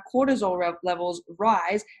stress, our cortisol levels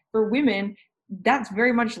rise. For women, that's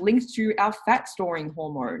very much linked to our fat storing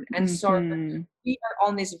hormone. And so we are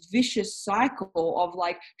on this vicious cycle of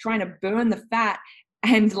like trying to burn the fat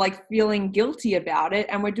and like feeling guilty about it.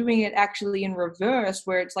 And we're doing it actually in reverse,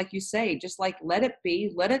 where it's like you say, just like let it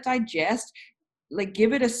be, let it digest, like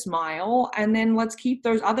give it a smile, and then let's keep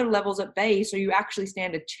those other levels at bay so you actually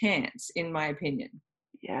stand a chance, in my opinion.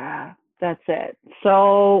 Yeah, that's it.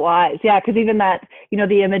 So wise. Yeah, because even that,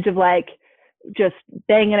 the image of like just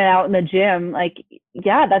banging it out in the gym, like,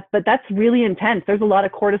 yeah, that's really intense. There's a lot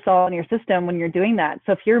of cortisol in your system when you're doing that.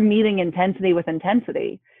 So if you're meeting intensity with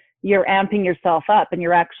intensity, you're amping yourself up, and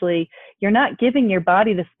you're not giving your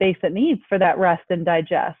body the space it needs for that rest and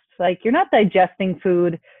digest. Like, you're not digesting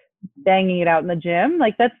food, banging it out in the gym.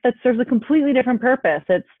 Like, that serves a completely different purpose.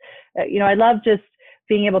 It's, I love just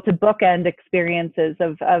being able to bookend experiences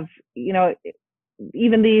of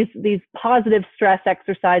even these positive stress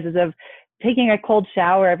exercises of taking a cold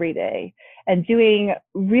shower every day and doing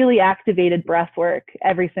really activated breath work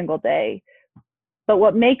every single day. But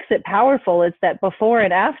what makes it powerful is that before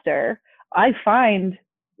and after, I find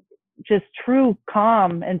just true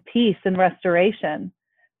calm and peace and restoration.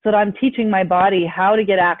 So that I'm teaching my body how to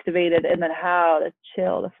get activated and then how to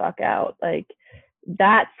chill the fuck out. Like,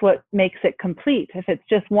 that's what makes it complete. If it's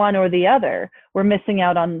just one or the other, we're missing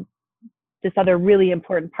out on this other really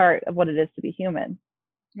important part of what it is to be human.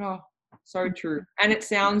 Oh, so true. And it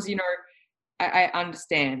sounds, I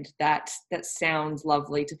understand that sounds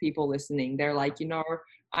lovely to people listening. They're like,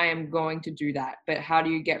 I am going to do that. But how do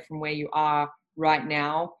you get from where you are right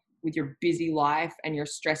now with your busy life and your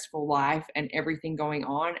stressful life and everything going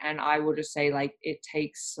on? And I will just say, like, it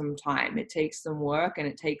takes some time. It takes some work, and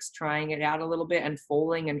it takes trying it out a little bit and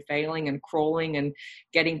falling and failing and crawling and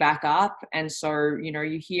getting back up. And so,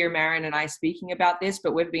 you hear Marion and I speaking about this,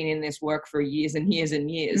 but we've been in this work for years and years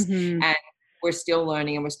and years. And we're still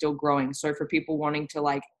learning and we're still growing. So for people wanting to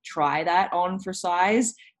like try that on for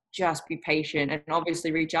size, just be patient and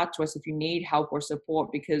obviously reach out to us if you need help or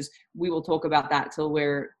support, because we will talk about that till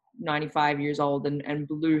we're 95 years old and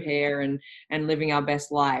blue hair and living our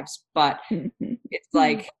best lives. But it's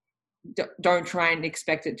like, don't try and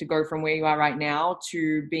expect it to go from where you are right now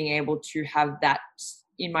to being able to have that,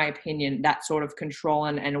 in my opinion, that sort of control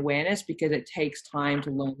and awareness, because it takes time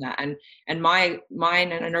to learn that. And mine,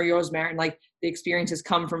 and I know yours, Maren, like the experiences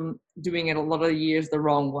come from doing it a lot of the years the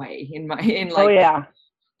wrong way in like oh yeah,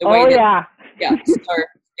 the way oh that, yeah. so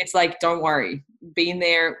it's like, don't worry, been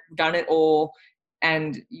there, done it all,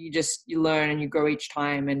 and you learn and you grow each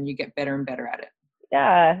time and you get better and better at it.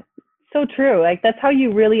 Yeah, so true. Like that's how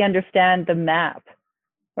you really understand the map,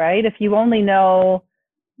 right? If you only know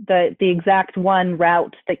the exact one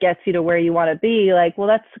route that gets you to where you want to be, like, well,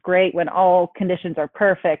 that's great when all conditions are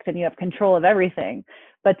perfect and you have control of everything.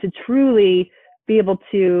 But to truly be able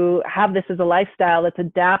to have this as a lifestyle that's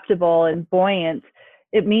adaptable and buoyant,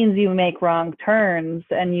 it means you make wrong turns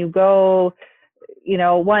and you go,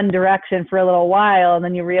 one direction for a little while, and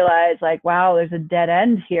then you realize like, wow, there's a dead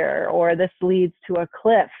end here, or this leads to a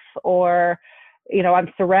cliff, or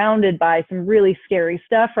I'm surrounded by some really scary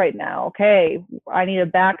stuff right now. Okay, I need to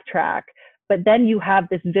backtrack. But then you have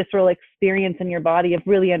this visceral experience in your body of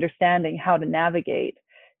really understanding how to navigate.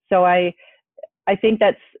 So I think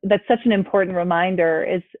that's such an important reminder.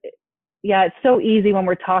 It's so easy when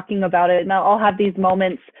we're talking about it, and I'll have these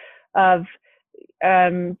moments of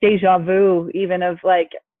deja vu, even of like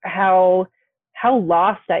how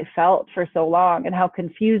lost I felt for so long, and how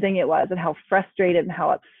confusing it was, and how frustrated and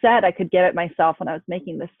how upset I could get at myself when I was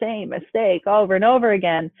making the same mistake over and over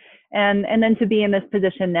again. And then to be in this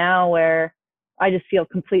position now where I just feel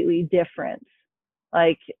completely different.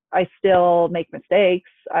 Like I still make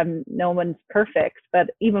mistakes. No one's perfect,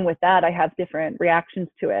 but even with that, I have different reactions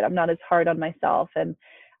to it. I'm not as hard on myself. And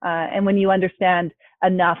when you understand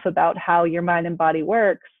enough about how your mind and body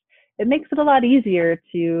works, it makes it a lot easier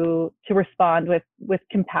to respond with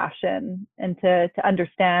compassion and to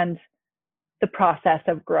understand the process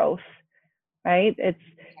of growth, right? It's,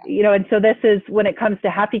 and so this is, when it comes to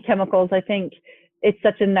happy chemicals, I think it's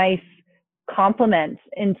such a nice complement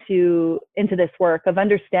into this work of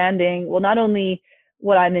understanding, well, not only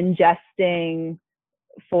what I'm ingesting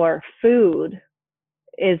for food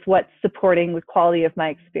is what's supporting the quality of my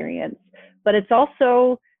experience, but it's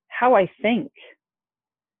also how I think.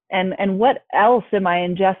 And what else am I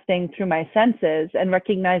ingesting through my senses, and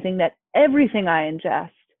recognizing that everything I ingest,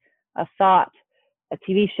 a thought, a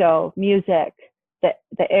TV show, music,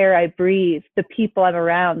 the air I breathe, the people I'm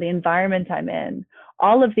around, the environment I'm in,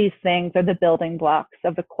 all of these things are the building blocks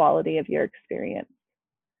of the quality of your experience,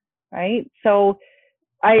 right? So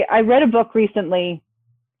I read a book recently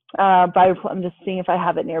I'm just seeing if I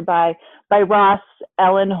have it nearby, by Ross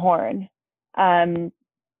Ellenhorn.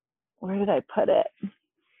 Where did I put it?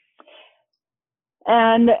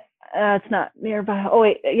 And it's not nearby. Oh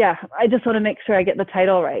wait, yeah. I just want to make sure I get the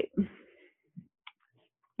title right.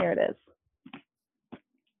 Here it is.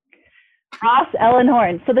 Ross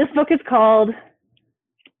Ellenhorn. So this book is called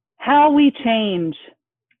How We Change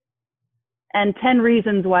and 10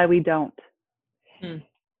 Reasons Why We Don't.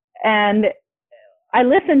 And I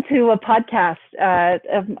listened to a podcast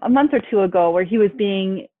a month or two ago where he was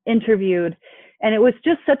being interviewed, and it was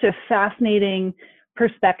just such a fascinating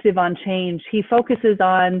perspective on change. He focuses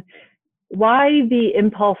on why the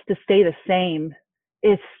impulse to stay the same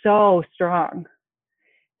is so strong.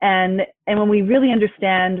 And when we really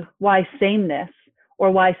understand why sameness, or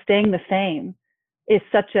why staying the same, is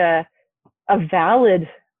such a valid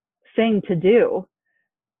thing to do,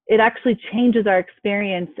 it actually changes our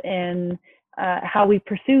experience in how we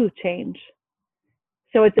pursue change.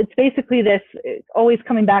 So it's basically this, always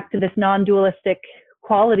coming back to this non-dualistic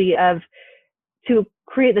quality of, to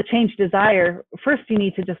create the change desire, first you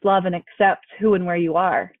need to just love and accept who and where you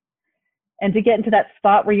are. And to get into that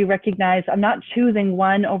spot where you recognize, I'm not choosing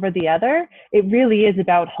one over the other. It really is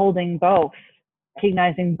about holding both,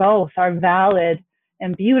 recognizing both are valid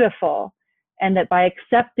and beautiful. And that by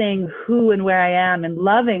accepting who and where I am and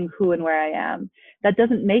loving who and where I am, that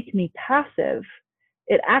doesn't make me passive.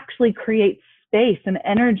 It actually creates space and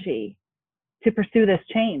energy to pursue this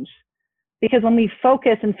change. Because when we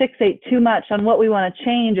focus and fixate too much on what we want to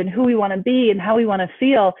change and who we want to be and how we want to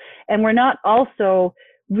feel, and we're not also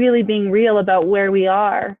really being real about where we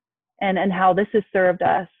are and how this has served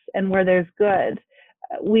us and where there's good,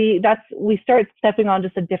 we start stepping on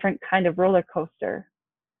just a different kind of roller coaster,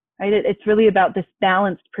 right? It's really about this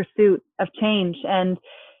balanced pursuit of change. And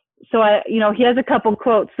so he has a couple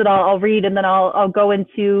quotes that I'll read, and then I'll go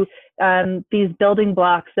into these building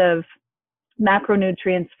blocks of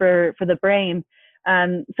macronutrients for the brain.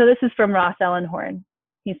 So this is from Ross Ellenhorn.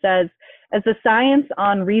 He says, as the science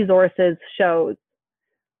on resources shows,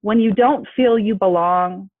 when you don't feel you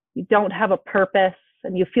belong, you don't have a purpose,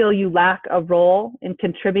 and you feel you lack a role in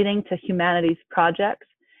contributing to humanity's projects,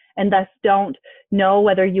 and thus don't know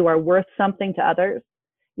whether you are worth something to others,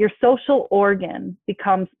 your social organ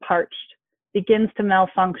becomes parched, begins to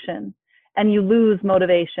malfunction, and you lose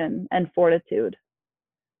motivation and fortitude.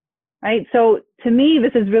 Right? So to me,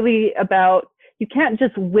 this is really about, you can't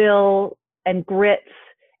just will and grit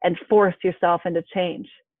and force yourself into change.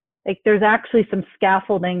 Like, there's actually some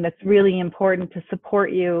scaffolding that's really important to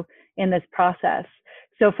support you in this process.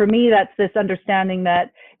 So for me, that's this understanding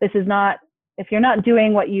that this is not, if you're not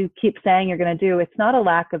doing what you keep saying you're going to do, it's not a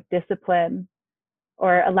lack of discipline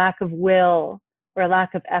or a lack of will or a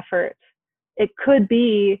lack of effort. It could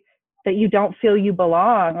be that you don't feel you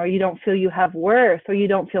belong, or you don't feel you have worth, or you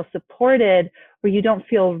don't feel supported, or you don't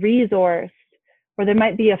feel resourced, or there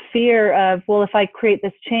might be a fear of, well, if I create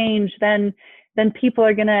this change, then people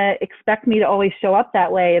are going to expect me to always show up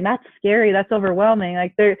that way. And that's scary. That's overwhelming.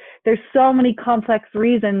 Like, there's so many complex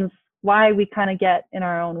reasons why we kind of get in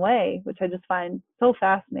our own way, which I just find so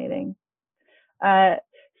fascinating.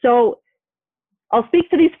 So I'll speak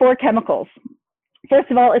to these 4 chemicals. First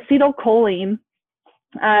of all, acetylcholine.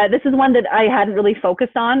 This is one that I hadn't really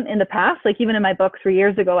focused on in the past. Like, even in my book 3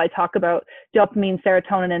 years ago, I talk about dopamine,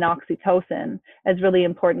 serotonin, and oxytocin as really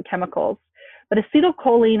important chemicals. But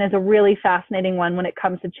acetylcholine is a really fascinating one when it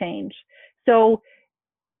comes to change. So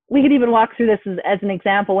we could even walk through this as an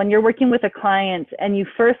example. When you're working with a client and you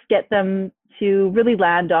first get them to really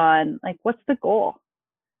land on, like, what's the goal?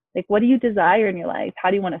 Like, what do you desire in your life? How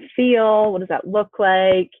do you want to feel? What does that look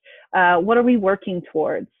like? What are we working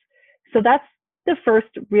towards? So that's the first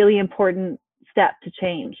really important step to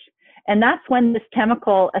change. And that's when this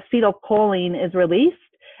chemical acetylcholine is released,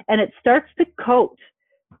 and it starts to coat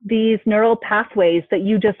these neural pathways that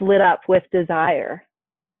you just lit up with desire,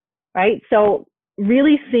 right? So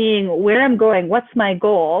really seeing where I'm going, what's my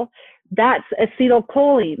goal, that's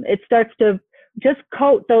acetylcholine. It starts to just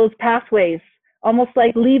coat those pathways, almost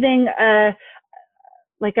like leaving a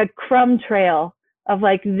crumb trail of,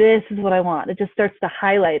 like, this is what I want. It just starts to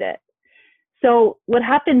highlight it. So what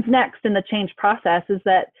happens next in the change process is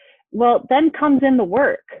that, well, then comes in the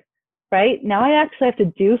work, right? Now I actually have to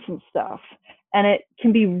do some stuff, and it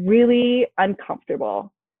can be really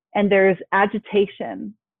uncomfortable. And there's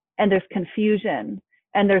agitation, and there's confusion,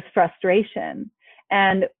 and there's frustration.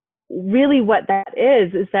 And really what that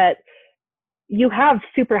is that you have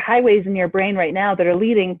superhighways in your brain right now that are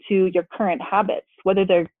leading to your current habits, whether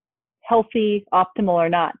they're healthy, optimal, or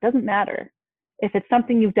not, doesn't matter. If it's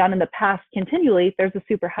something you've done in the past continually, there's a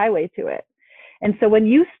superhighway to it. And so when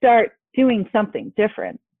you start doing something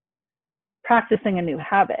different, practicing a new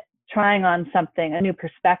habit, trying on something, a new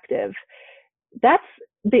perspective, that's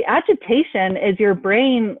the agitation is your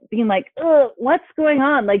brain being like, oh, what's going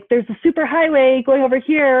on? Like, there's a superhighway going over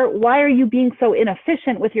here. Why are you being so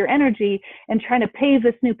inefficient with your energy and trying to pave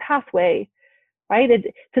this new pathway, right?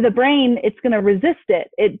 To the brain, it's going to resist it.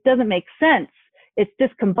 It doesn't make sense. It's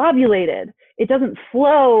discombobulated. It doesn't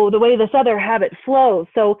flow the way this other habit flows.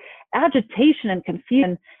 So agitation and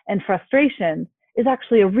confusion and frustration is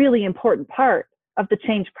actually a really important part of the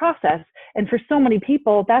change process. And for so many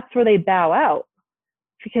people, that's where they bow out,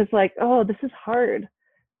 because, like, oh, this is hard.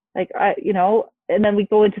 Like, and then we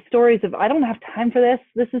go into stories of, I don't have time for this.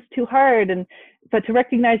 This is too hard. But to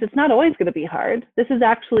recognize it's not always going to be hard. This is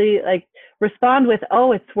actually, like, respond with,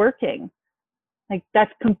 oh, it's working. Like,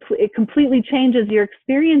 it completely changes your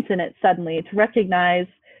experience in it suddenly, to recognize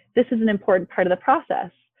this is an important part of the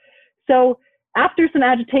process. So after some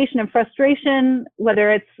agitation and frustration,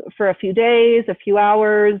 whether it's for a few days, a few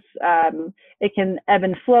hours, it can ebb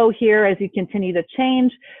and flow here as you continue to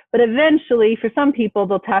change. But eventually, for some people,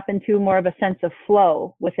 they'll tap into more of a sense of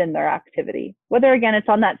flow within their activity. Whether, again, it's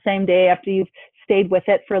on that same day after you've stayed with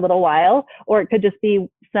it for a little while, or it could just be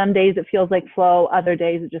some days it feels like flow, other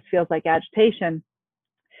days it just feels like agitation.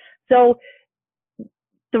 So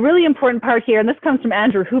the really important part here, and this comes from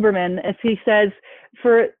Andrew Huberman, is he says,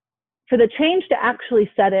 for the change to actually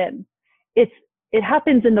set in, it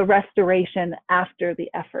happens in the restoration after the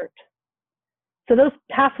effort. So those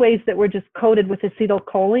pathways that were just coated with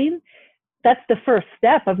acetylcholine, that's the first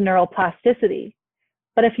step of neuroplasticity.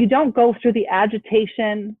 But if you don't go through the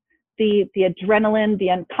agitation, the adrenaline, the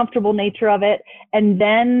uncomfortable nature of it, and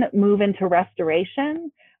then move into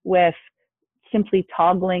restoration with simply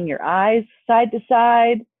toggling your eyes side to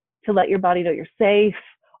side to let your body know you're safe,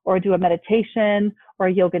 or do a meditation or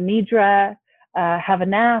a yoga nidra, have a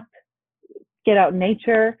nap, get out in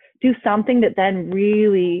nature, do something that then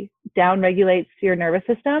really downregulates your nervous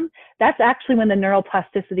system, that's actually when the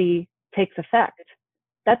neuroplasticity takes effect.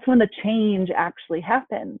 That's when the change actually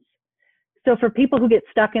happens. So for people who get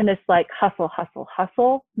stuck in this like hustle, hustle,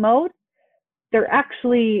 hustle mode, they're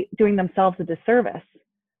actually doing themselves a disservice.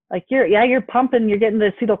 Like you're pumping, you're getting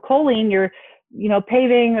the acetylcholine, you're,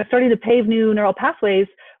 starting to pave new neural pathways,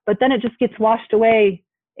 but then it just gets washed away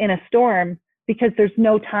in a storm because there's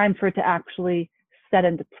no time for it to actually set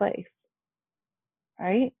into place,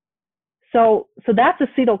 right? So that's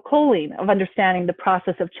acetylcholine of understanding the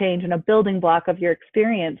process of change, and a building block of your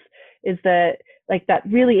experience is that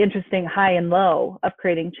really interesting high and low of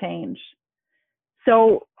creating change.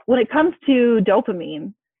 So when it comes to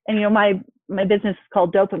dopamine, and my business is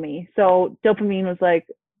called Dopamine, so dopamine was like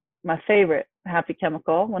my favorite happy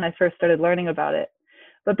chemical when I first started learning about it.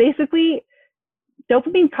 But basically,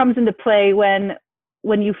 dopamine comes into play when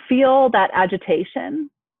you feel that agitation.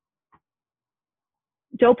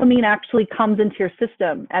 Dopamine actually comes into your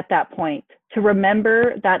system at that point to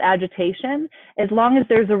remember that agitation, as long as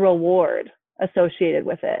there's a reward associated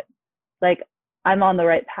with it. Like, I'm on the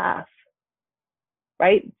right path,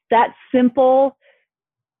 right? That simple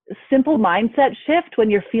mindset shift when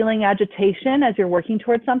you're feeling agitation as you're working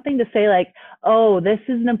towards something, to say like, oh, this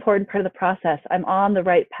is an important part of the process. I'm on the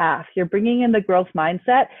right path. You're bringing in the growth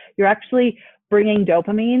mindset. You're actually bringing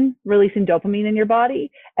dopamine, releasing dopamine in your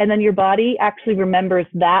body. And then your body actually remembers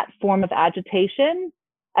that form of agitation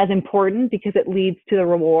as important because it leads to the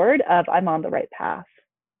reward of I'm on the right path,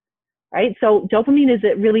 right? So dopamine is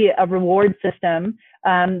really a reward system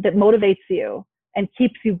that motivates you and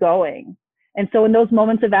keeps you going. And so in those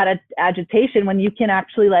moments of agitation, when you can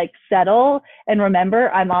actually like settle and remember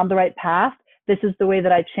I'm on the right path, this is the way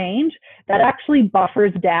that I change, that actually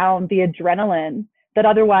buffers down the adrenaline that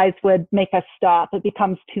otherwise would make us stop. It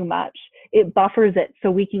becomes too much. It buffers it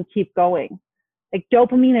so we can keep going. Like,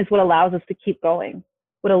 dopamine is what allows us to keep going,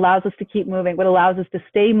 what allows us to keep moving, what allows us to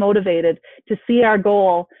stay motivated, to see our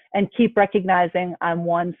goal and keep recognizing I'm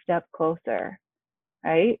one step closer,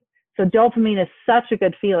 right? So dopamine is such a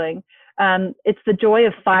good feeling. It's the joy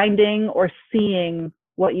of finding or seeing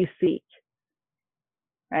what you seek,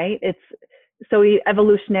 right?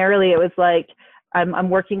 Evolutionarily, it was like, I'm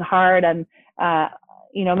working hard.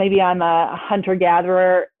 Maybe I'm a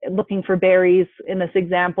hunter-gatherer looking for berries in this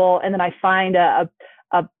example, and then I find a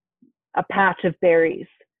patch of berries,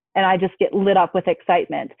 and I just get lit up with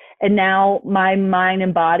excitement. And now my mind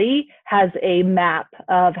and body has a map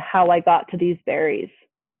of how I got to these berries,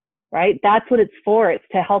 right? That's what it's for. It's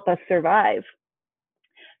to help us survive.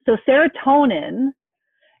 So serotonin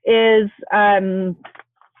is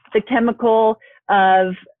the chemical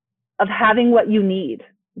of having what you need,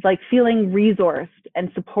 like feeling resourced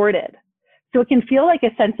and supported. So it can feel like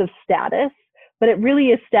a sense of status, but it really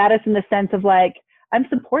is status in the sense of like, I'm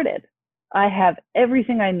supported. I have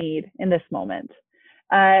everything I need in this moment.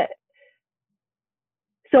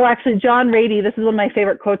 So actually, John Rady, this is one of my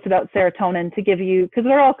favorite quotes about serotonin to give you, because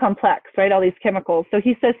they're all complex, right? All these chemicals. So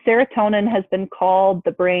he says, serotonin has been called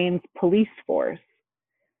the brain's police force.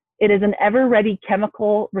 It is an ever-ready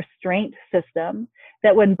chemical restraint system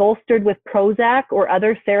that, when bolstered with Prozac or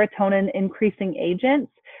other serotonin-increasing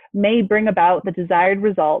agents, may bring about the desired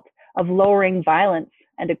result of lowering violence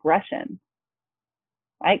and aggression,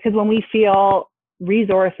 right? Because when we feel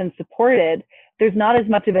resourced and supported, there's not as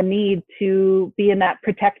much of a need to be in that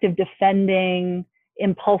protective, defending,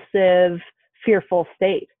 impulsive, fearful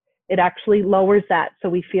state. It actually lowers that so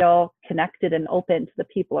we feel connected and open to the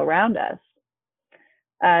people around us.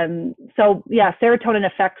 Serotonin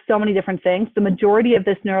affects so many different things. The majority of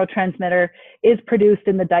this neurotransmitter is produced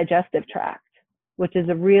in the digestive tract, which is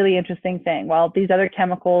a really interesting thing. While these other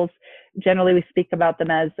chemicals, generally we speak about them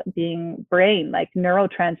as being brain, like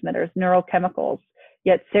neurotransmitters, neurochemicals,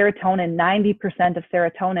 yet serotonin, 90% of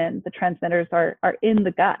serotonin, the transmitters are in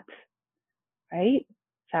the gut, right?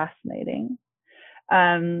 Fascinating.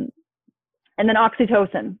 And then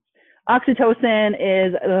oxytocin. Oxytocin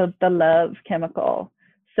is the love chemical.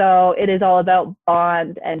 So it is all about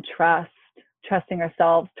bond and trust, trusting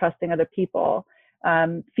ourselves, trusting other people,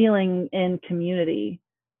 feeling in community,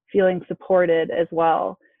 feeling supported as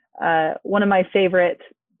well. One of my favorite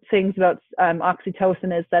things about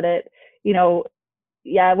oxytocin is that it,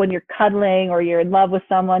 when you're cuddling or you're in love with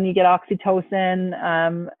someone, you get oxytocin.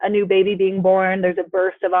 A new baby being born, there's a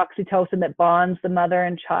burst of oxytocin that bonds the mother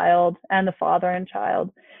and child and the father and child,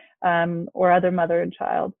 or other mother and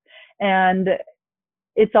child. And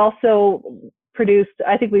it's also produced,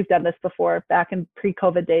 I think we've done this before back in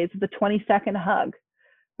pre-COVID days, the 20-second hug,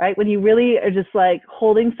 right? When you really are just like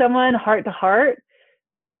holding someone heart to heart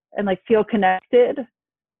and like feel connected,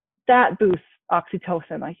 that boosts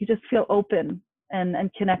oxytocin. Like you just feel open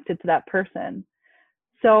and connected to that person.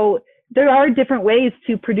 So there are different ways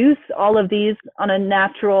to produce all of these on a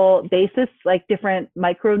natural basis, like different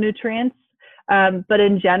micronutrients. But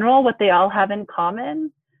in general, what they all have in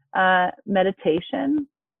common, meditation.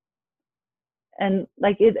 And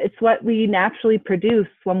like it's what we naturally produce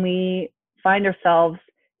when we find ourselves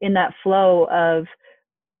in that flow of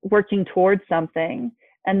working towards something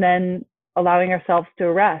and then allowing ourselves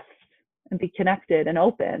to rest and be connected and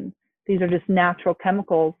open. These are just natural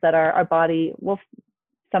chemicals that our body will,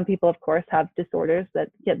 some people of course have disorders that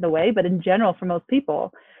get in the way, but in general for most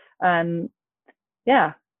people, yeah,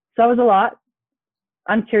 so that was a lot.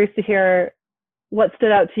 I'm curious to hear what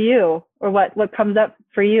stood out to you, or what comes up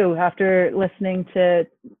for you after listening to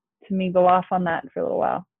me go off on that for a little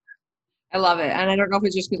while. I love it. And I don't know if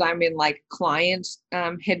it's just because I'm in like client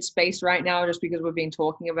headspace right now, just because we've been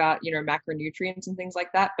talking about, you know, macronutrients and things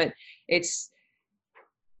like that. But it's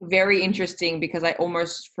very interesting because I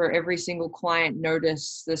almost for every single client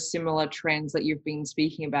notice the similar trends that you've been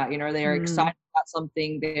speaking about. You know, they're excited about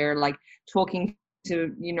something. They're like talking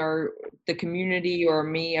to, you know, the community or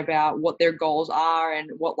me about what their goals are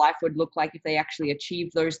and what life would look like if they actually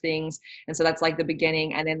achieved those things. And so that's like the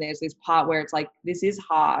beginning. And then there's this part where it's like, this is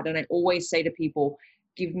hard. And I always say to people,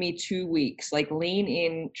 give me 2 weeks, like lean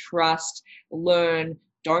in, trust, learn,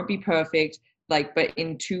 don't be perfect. Like, but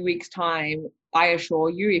in 2 weeks time, I assure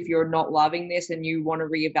you, if you're not loving this and you want to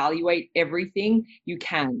reevaluate everything, you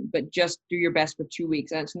can, but just do your best for 2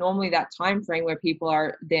 weeks. And it's normally that time frame where people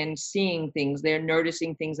are then seeing things, they're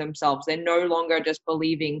noticing things themselves. They're no longer just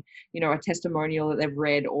believing, you know, a testimonial that they've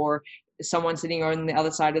read or someone sitting on the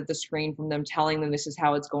other side of the screen from them telling them this is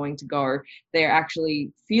how it's going to go. They're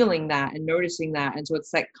actually feeling that and noticing that. And so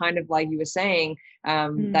it's that kind of like you were saying,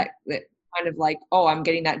 that kind of like, oh, I'm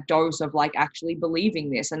getting that dose of like actually believing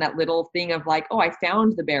this, and that little thing of like, oh, I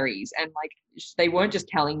found the berries, and like they weren't just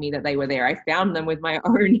telling me that they were there. I found them with my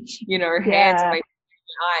own, you know, hands and my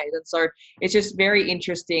eyes. And so it's just very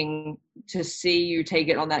interesting to see you take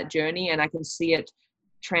it on that journey, and I can see it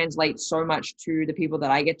translate so much to the people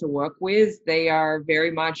that I get to work with. They are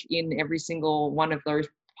very much in every single one of those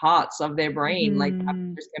parts of their brain, like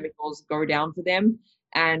those chemicals go down for them.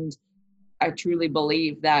 And I truly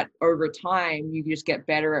believe that over time, you just get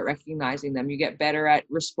better at recognizing them. You get better at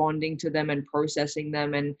responding to them and processing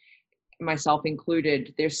them. And myself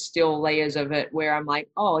included, there's still layers of it where I'm like,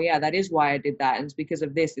 oh yeah, that is why I did that. And it's because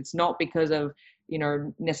of this. It's not because of, you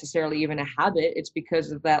know, necessarily even a habit. It's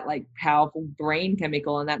because of that like powerful brain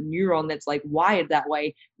chemical and that neuron that's like wired that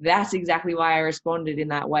way. That's exactly why I responded in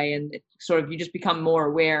that way. And it sort of, you just become more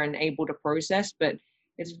aware and able to process. But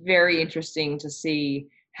it's very interesting to see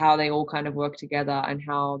how they all kind of work together and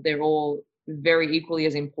how they're all very equally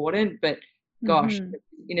as important. But gosh,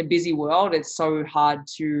 in a busy world, it's so hard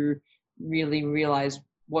to really realize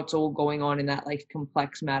what's all going on in that like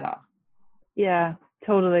complex matter. Yeah,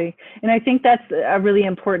 totally. And I think that's a really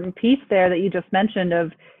important piece there that you just mentioned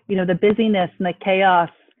of, you know, the busyness and the chaos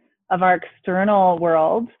of our external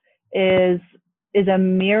world is a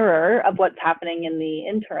mirror of what's happening in the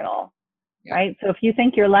internal, right? So if you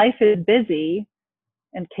think your life is busy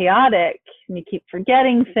and chaotic and you keep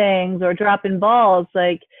forgetting things or dropping balls,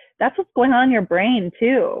 like that's what's going on in your brain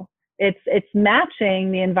too. It's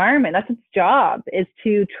matching the environment. That's its job, is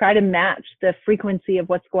to try to match the frequency of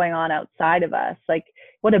what's going on outside of us. Like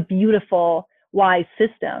what a beautiful, wise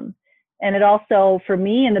system. And it also, for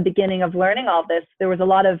me in the beginning of learning all this, there was a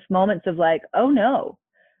lot of moments of like, oh no,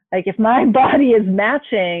 like if my body is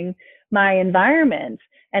matching my environment,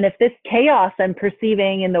 and if this chaos I'm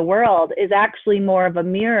perceiving in the world is actually more of a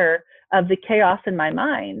mirror of the chaos in my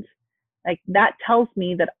mind, like that tells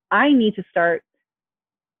me that I need to start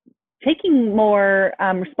taking more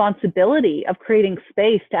responsibility of creating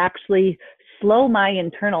space to actually slow my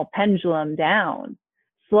internal pendulum down,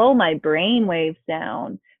 slow my brain waves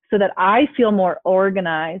down so that I feel more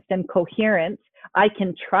organized and coherent. I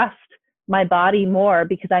can trust my body more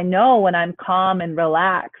because I know when I'm calm and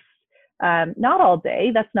relaxed, not all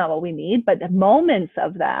day, that's not what we need, but moments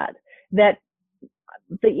of that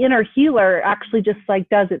the inner healer actually just like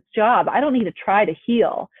does its job. I don't need to try to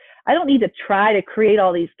heal. I don't need to try to create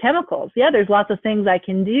all these chemicals. Yeah, there's lots of things I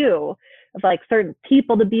can do, of like certain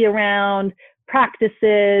people to be around,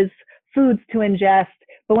 practices, foods to ingest.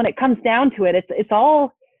 But when it comes down to it, it's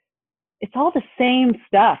all the same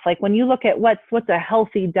stuff. Like when you look at what's a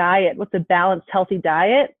healthy diet, what's a balanced healthy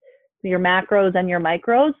diet, your macros and your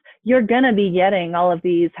micros, you're gonna be getting all of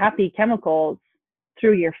these happy chemicals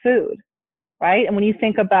through your food. right? And when you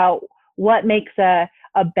think about what makes a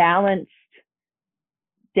balanced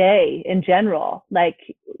day in general, like,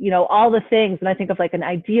 all the things, when I think of like an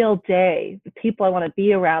ideal day, the people I want to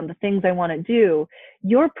be around, the things I want to do,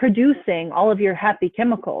 you're producing all of your happy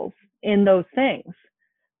chemicals in those things,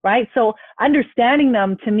 right? So understanding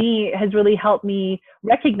them to me has really helped me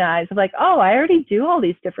recognize like, oh, I already do all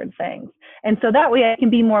these different things. And so that way I can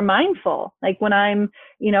be more mindful. Like when I'm,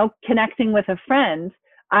 connecting with a friend,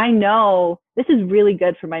 I know this is really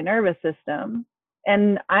good for my nervous system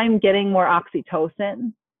and I'm getting more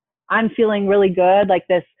oxytocin. I'm feeling really good. Like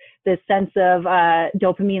this sense of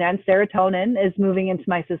dopamine and serotonin is moving into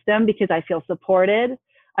my system because I feel supported.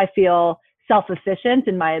 I feel self-efficient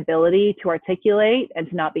in my ability to articulate and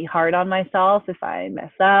to not be hard on myself if I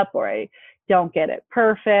mess up or I don't get it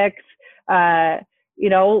perfect. I'm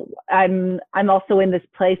also in this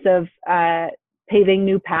place of paving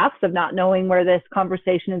new paths, of not knowing where this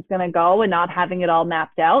conversation is going to go and not having it all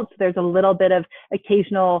mapped out. So there's a little bit of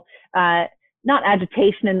occasional not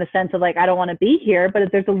agitation in the sense of like, I don't want to be here, but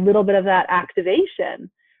there's a little bit of that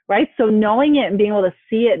activation, right? So knowing it and being able to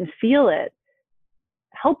see it and feel it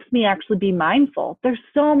helps me actually be mindful. There's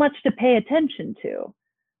so much to pay attention to,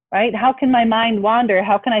 right? How can my mind wander?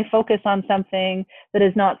 How can I focus on something that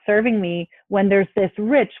is not serving me when there's this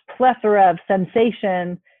rich plethora of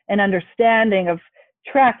sensation and understanding of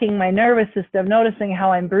tracking my nervous system, noticing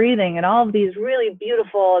how I'm breathing, and all of these really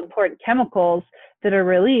beautiful, important chemicals that are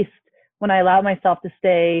released when I allow myself to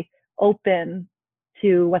stay open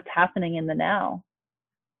to what's happening in the now.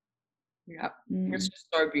 Yeah, it's just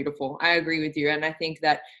so beautiful. I agree with you. And I think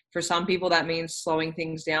that for some people that means slowing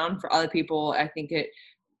things down. For other people, I think it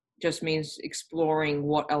just means exploring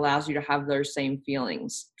what allows you to have those same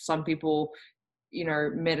feelings. Some people,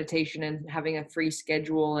 meditation and having a free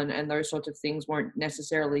schedule and those sorts of things won't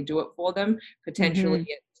necessarily do it for them. Potentially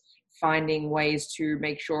it's finding ways to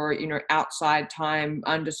make sure, outside time,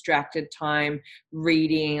 undistracted time,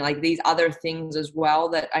 reading, like these other things as well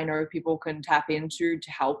that I know people can tap into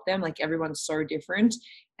to help them. Like everyone's so different.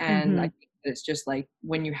 And I think it's just like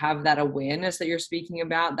when you have that awareness that you're speaking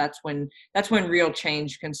about, that's when real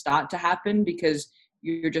change can start to happen, because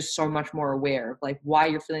you're just so much more aware of like why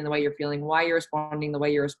you're feeling the way you're feeling, why you're responding the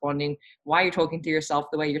way you're responding, why you're talking to yourself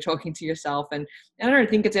the way you're talking to yourself. And I don't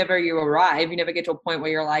think it's ever you arrive. You never get to a point where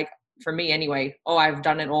you're like, for me anyway, oh, I've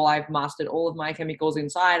done it all. I've mastered all of my chemicals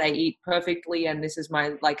inside. I eat perfectly and this is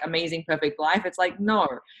my like amazing, perfect life. It's like, no,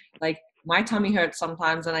 like my tummy hurts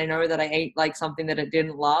sometimes and I know that I ate like something that it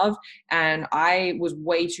didn't love. And I was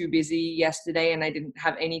way too busy yesterday and I didn't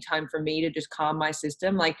have any time for me to just calm my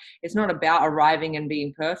system. Like it's not about arriving and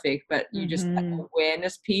being perfect, but you just, that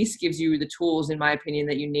awareness piece gives you the tools, in my opinion,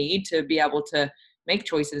 that you need to be able to make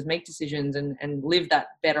choices, make decisions and live that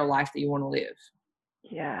better life that you want to live.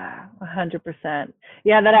 Yeah, 100%.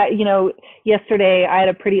 Yeah, that yesterday I had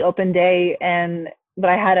a pretty open day, but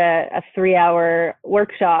I had a 3-hour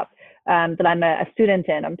workshop that I'm a student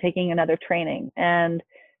in. I'm taking another training, and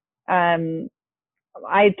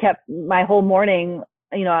I kept my whole morning.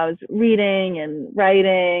 I was reading and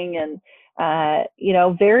writing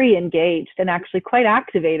and very engaged and actually quite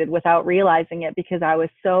activated without realizing it, because I was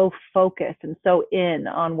so focused and so in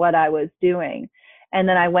on what I was doing. And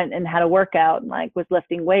then I went and had a workout and like was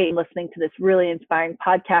lifting weight and listening to this really inspiring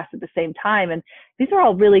podcast at the same time. And these are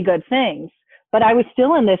all really good things, but I was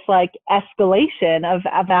still in this like escalation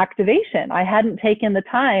of activation. I hadn't taken the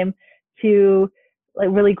time to like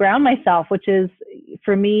really ground myself, which is,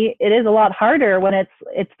 for me, it is a lot harder when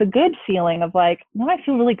it's the good feeling of like, no, I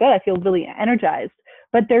feel really good. I feel really energized,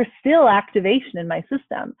 but there's still activation in my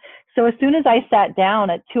system. So as soon as I sat down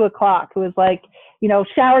at 2:00, it was like,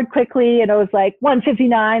 showered quickly, and it was like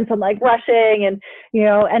 1:59. So I'm like rushing and,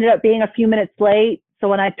 ended up being a few minutes late. So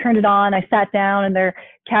when I turned it on, I sat down and they're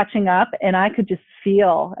catching up, and I could just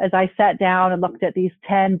feel as I sat down and looked at these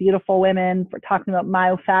 10 beautiful women for talking about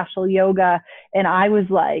myofascial yoga. And I was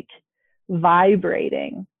like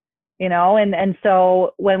vibrating, and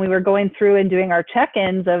so when we were going through and doing our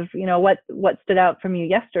check-ins of, what stood out from you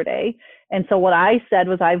yesterday. And so what I said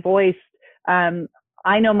was, I voiced,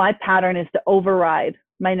 I know my pattern is to override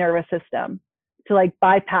my nervous system, to like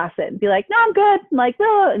bypass it and be like, no, I'm good. I'm like,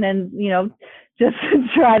 no. And then, just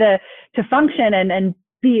try to function and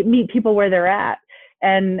meet people where they're at.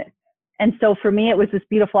 And so for me, it was this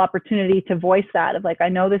beautiful opportunity to voice that of like, I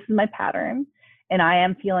know this is my pattern and I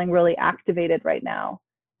am feeling really activated right now.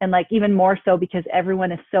 And like, even more so because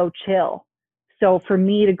everyone is so chill. So for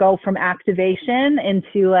me to go from activation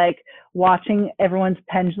into like watching everyone's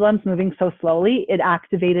pendulums moving so slowly, it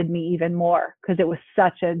activated me even more because it was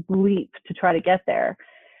such a leap to try to get there.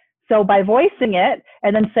 So by voicing it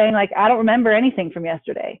and then saying like, I don't remember anything from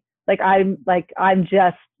yesterday. I'm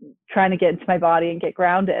just trying to get into my body and get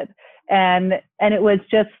grounded. And it was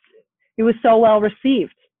so well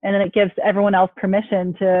received. And then it gives everyone else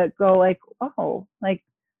permission to go like, oh, like,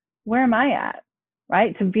 where am I at?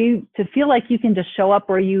 Right. To feel like you can just show up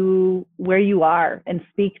where you are and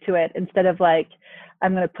speak to it instead of like,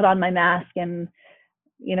 I'm going to put on my mask and,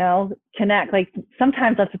 connect. Like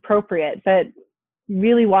sometimes that's appropriate, but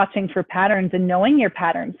really watching for patterns and knowing your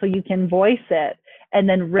patterns so you can voice it and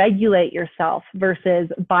then regulate yourself versus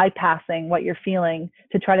bypassing what you're feeling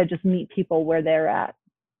to try to just meet people where they're at.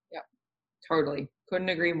 Yeah, totally. Couldn't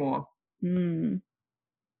agree more. So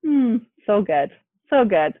good. So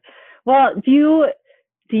good. Well, do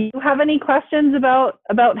you have any questions about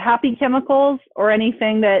happy chemicals or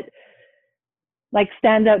anything that like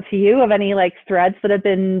stands out to you of any like threads that have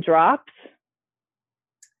been dropped?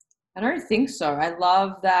 I don't think so. I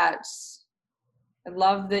love that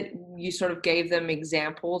you sort of gave them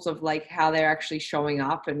examples of like how they're actually showing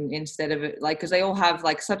up, and instead of it like, because they all have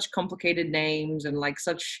like such complicated names and like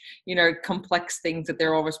such, complex things that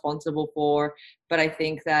they're all responsible for. But I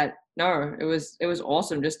think that no, it was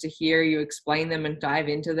awesome just to hear you explain them and dive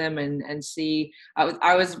into them and see.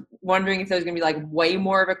 I was wondering if there was going to be like way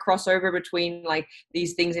more of a crossover between like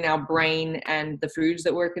these things in our brain and the foods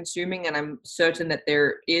that we're consuming, and I'm certain that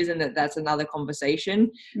there is, and that's another conversation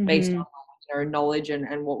based on knowledge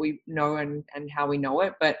and what we know and how we know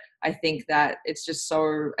it. But I think that it's just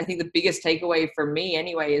I think the biggest takeaway for me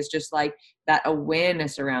anyway is just like that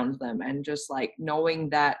awareness around them, and just like knowing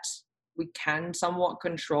that we can somewhat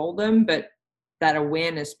control them, but that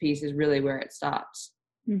awareness piece is really where it starts.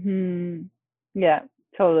 Yeah,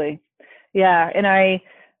 totally. Yeah. And I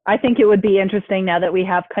think it would be interesting now that we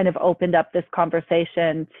have kind of opened up this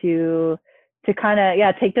conversation to kind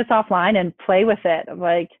of, take this offline and play with it.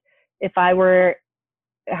 Like, if I were,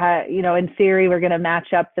 in theory, we're going to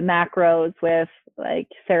match up the macros with like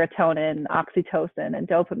serotonin, oxytocin, and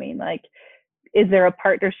dopamine. Like, is there a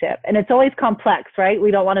partnership? And it's always complex, right? We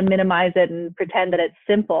don't want to minimize it and pretend that it's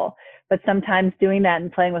simple. But sometimes doing that and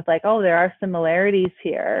playing with like, oh, there are similarities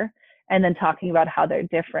here, and then talking about how they're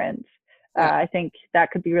different. I think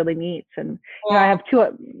that could be really neat. And I have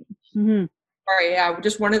two. Sorry, yeah.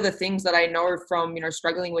 Just one of the things that I know from,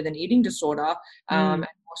 struggling with an eating disorder, and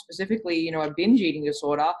more specifically, a binge eating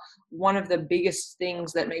disorder, one of the biggest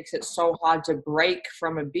things that makes it so hard to break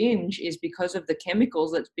from a binge is because of the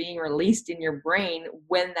chemicals that's being released in your brain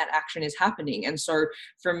when that action is happening. And so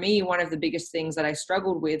for me, one of the biggest things that I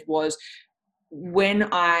struggled with was when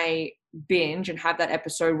I binge and have that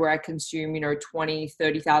episode where I consume, 20,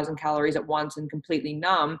 30,000 calories at once and completely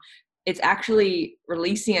numb, it's actually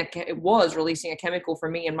releasing a chemical for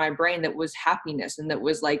me in my brain that was happiness and that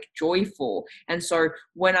was like joyful. And so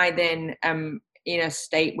when I then am in a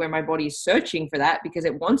state where my body is searching for that because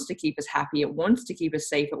it wants to keep us happy, it wants to keep us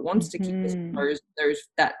safe, it wants to keep us in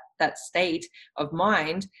that state of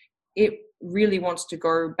mind, it really wants to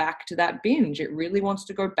go back to that binge. It really wants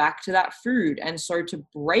to go back to that food. And so to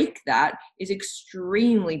break that is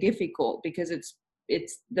extremely difficult because it's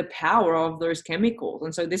the power of those chemicals.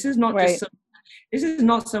 And so this is not just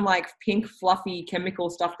some like pink fluffy chemical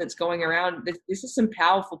stuff that's going around. This is some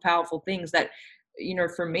powerful things that,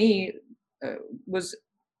 for me, was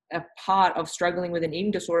a part of struggling with an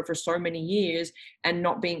eating disorder for so many years and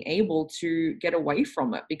not being able to get away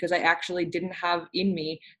from it because I actually didn't have in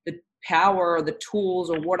me the power or the tools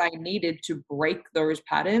or what I needed to break those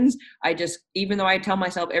patterns. Even though I tell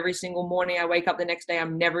myself every single morning I wake up the next day,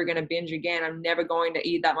 I'm never going to binge again, I'm never going to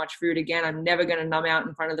eat that much food again, I'm never going to numb out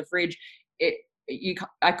in front of the fridge,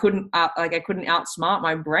 I couldn't outsmart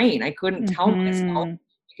my brain. I couldn't tell myself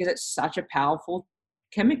because it's such a powerful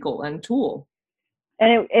chemical and tool.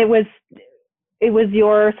 And it was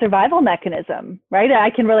your survival mechanism, right? I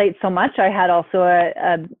can relate so much. I had also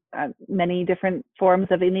a many different forms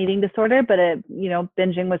of an eating disorder, but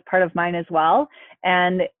binging was part of mine as well.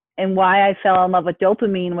 And why I fell in love with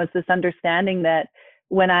dopamine was this understanding that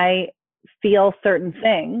when I feel certain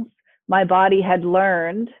things, my body had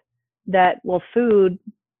learned that, well, food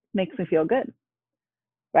makes me feel good,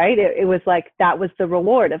 right? It was like, that was the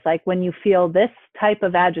reward of like, when you feel this type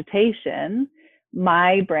of agitation,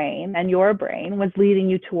 my brain and your brain was leading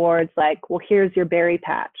you towards like, well, here's your berry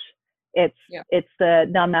patch. It's the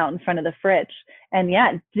numb out in front of the fridge. And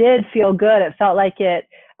it did feel good. It felt like it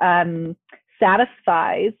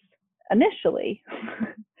satisfies initially,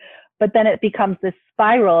 but then it becomes this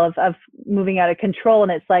spiral of moving out of control.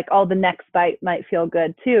 And it's like, oh, the next bite might feel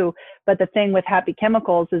good too. But the thing with happy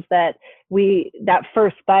chemicals is that that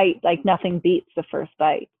first bite, like nothing beats the first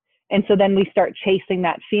bite. And so then we start chasing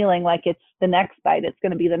that feeling like it's the next bite, it's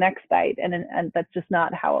going to be the next bite. And that's just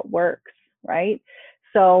not how it works, right?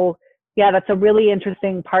 So yeah, that's a really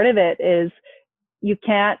interesting part of it is you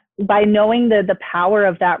can't, by knowing the power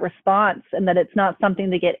of that response and that it's not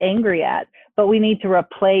something to get angry at, but we need to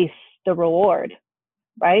replace the reward,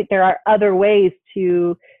 right? There are other ways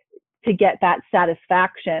to get that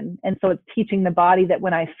satisfaction. And so it's teaching the body that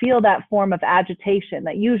when I feel that form of agitation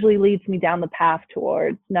that usually leads me down the path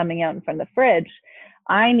towards numbing out in front of the fridge,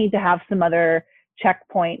 I need to have some other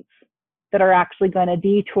checkpoints that are actually going to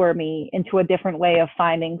detour me into a different way of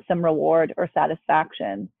finding some reward or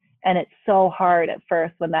satisfaction. And it's so hard at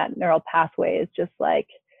first when that neural pathway is just like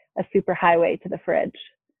a super highway to the fridge,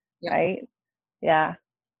 right? Yeah.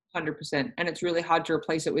 100%. And it's really hard to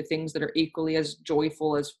replace it with things that are equally as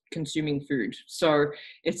joyful as consuming food. So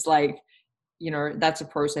it's like, that's a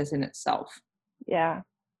process in itself. Yeah.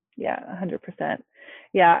 Yeah. 100%.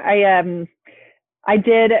 Yeah. I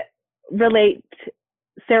did relate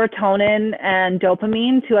serotonin and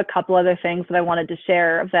dopamine to a couple other things that I wanted to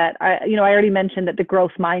share that I already mentioned that the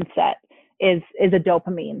growth mindset is a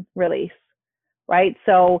dopamine release, right?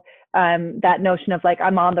 So that notion of like,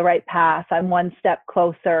 I'm on the right path, I'm one step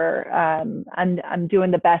closer, I'm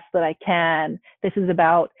doing the best that I can. This is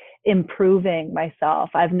about improving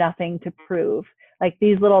myself. I have nothing to prove. Like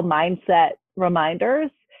these little mindset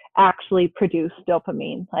reminders actually produce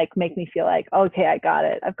dopamine, like make me feel like, okay, I got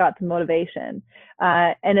it. I've got the motivation.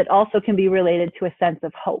 And it also can be related to a sense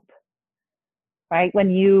of hope, right?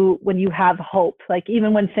 When you have hope, like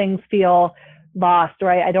even when things feel lost,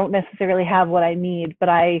 or I don't necessarily have what I need, but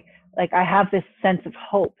I have this sense of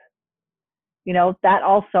hope, that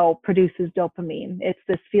also produces dopamine. It's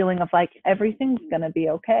this feeling of like, everything's going to be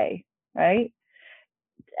okay, right?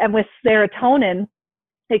 And with serotonin,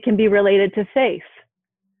 it can be related to faith,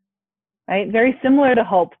 right? Very similar to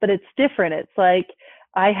hope, but it's different. It's like,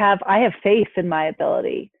 I have faith in my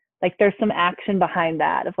ability. Like there's some action behind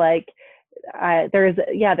that of like, there's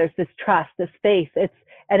this trust, this faith.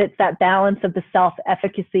 It's that balance of the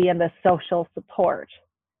self-efficacy and the social support.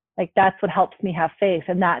 Like that's what helps me have faith.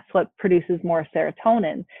 And that's what produces more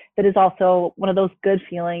serotonin. That is also one of those good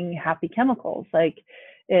feeling, happy chemicals. Like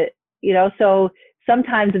it, so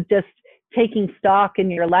sometimes it's just taking stock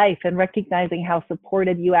in your life and recognizing how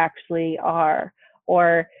supported you actually are,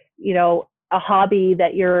 or, a hobby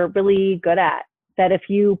that you're really good at, that if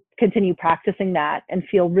you continue practicing that and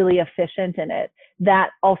feel really efficient in it, that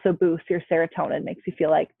also boosts your serotonin, makes you feel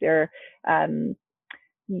like you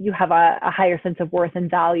have a higher sense of worth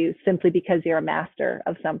and value simply because you're a master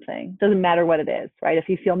of something. Doesn't matter what it is, right? If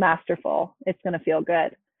you feel masterful, it's going to feel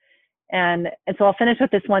good. And so I'll finish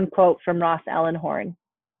with this one quote from Ross Ellenhorn.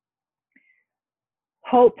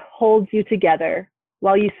 Hope holds you together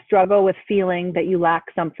while you struggle with feeling that you lack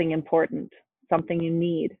something important, something you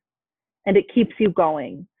need. And it keeps you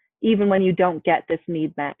going, even when you don't get this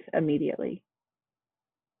need met immediately.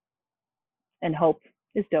 And hope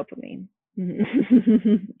is dopamine.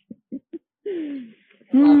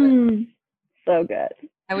 So good.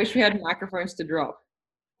 I wish we had microphones to drop.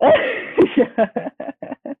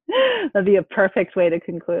 That'd be a perfect way to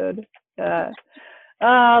conclude.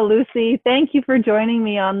 Lucy, thank you for joining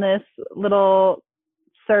me on this little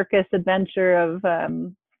circus adventure of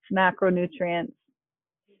macronutrients.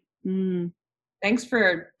 Thanks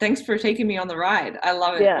for taking me on the ride. I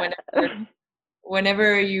love it. Yeah.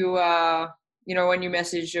 Whenever you when you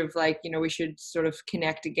message of like, we should sort of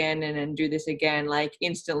connect again and do this again, like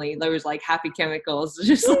instantly there was like happy chemicals,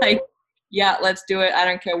 just like, yeah, let's do it. I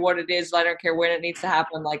don't care what it is. I don't care when it needs to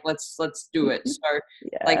happen. Like, let's do it. So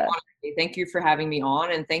like, honestly, thank you for having me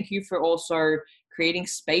on, and thank you for also creating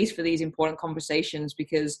space for these important conversations,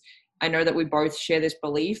 because I know that we both share this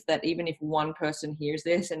belief that even if one person hears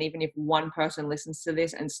this, and even if one person listens to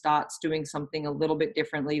this and starts doing something a little bit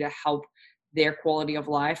differently to help their quality of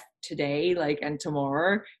life today, like, and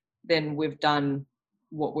tomorrow, then we've done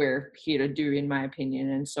what we're here to do, in my opinion.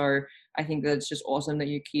 And so I think that it's just awesome that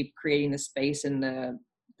you keep creating the space and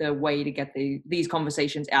the way to get these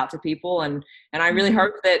conversations out to people. And I really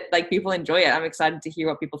hope that like people enjoy it. I'm excited to hear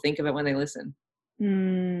what people think of it when they listen.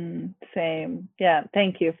 Same. Yeah.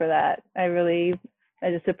 Thank you for that. I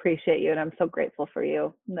just appreciate you. And I'm so grateful for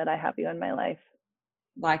you that I have you in my life.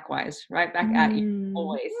 Likewise. Right back at you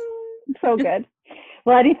always. So good.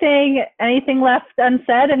 Well, anything left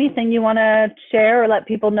unsaid? Anything you want to share or let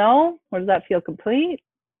people know? Or does that feel complete?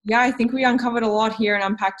 Yeah, I think we uncovered a lot here and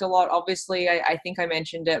unpacked a lot. Obviously, I think I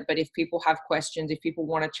mentioned it, but if people have questions, if people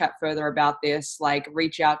want to chat further about this, like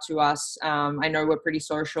reach out to us. I know we're pretty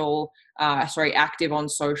active on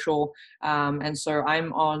social. And so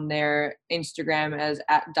I'm on their Instagram as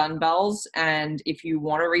 @Dunbells. And if you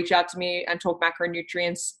want to reach out to me and talk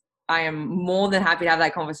macronutrients, I am more than happy to have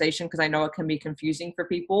that conversation because I know it can be confusing for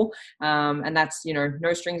people. And that's,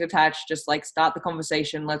 no strings attached, just like start the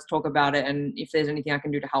conversation. Let's talk about it. And if there's anything I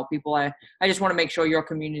can do to help people, I just want to make sure your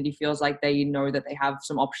community feels like they know that they have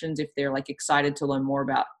some options if they're like excited to learn more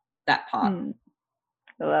about that part.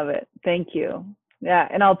 I love it. Thank you. Yeah.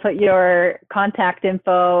 And I'll put your contact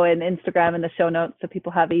info and Instagram in the show notes so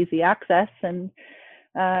people have easy access. And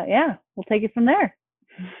we'll take it from there.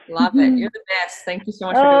 Love it. You're the best. Thank you so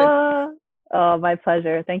much for doing it. Oh, my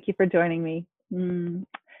pleasure. Thank you for joining me. And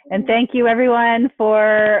thank you everyone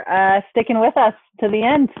for sticking with us to the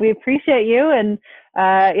end. We appreciate you. And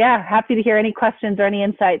happy to hear any questions or any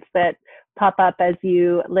insights that pop up as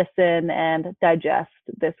you listen and digest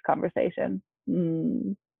this conversation.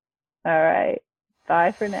 All right.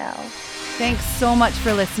 Bye for now. Thanks so much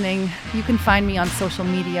for listening. You can find me on social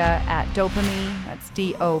media @Dopame, that's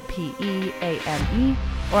DOPEAME,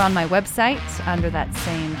 or on my website under that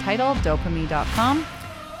same title, dopame.com.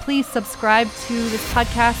 Please subscribe to this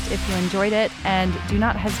podcast if you enjoyed it, and do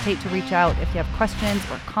not hesitate to reach out if you have questions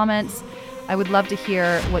or comments. I would love to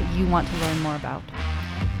hear what you want to learn more about.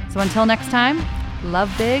 So until next time,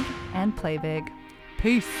 love big and play big.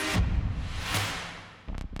 Peace.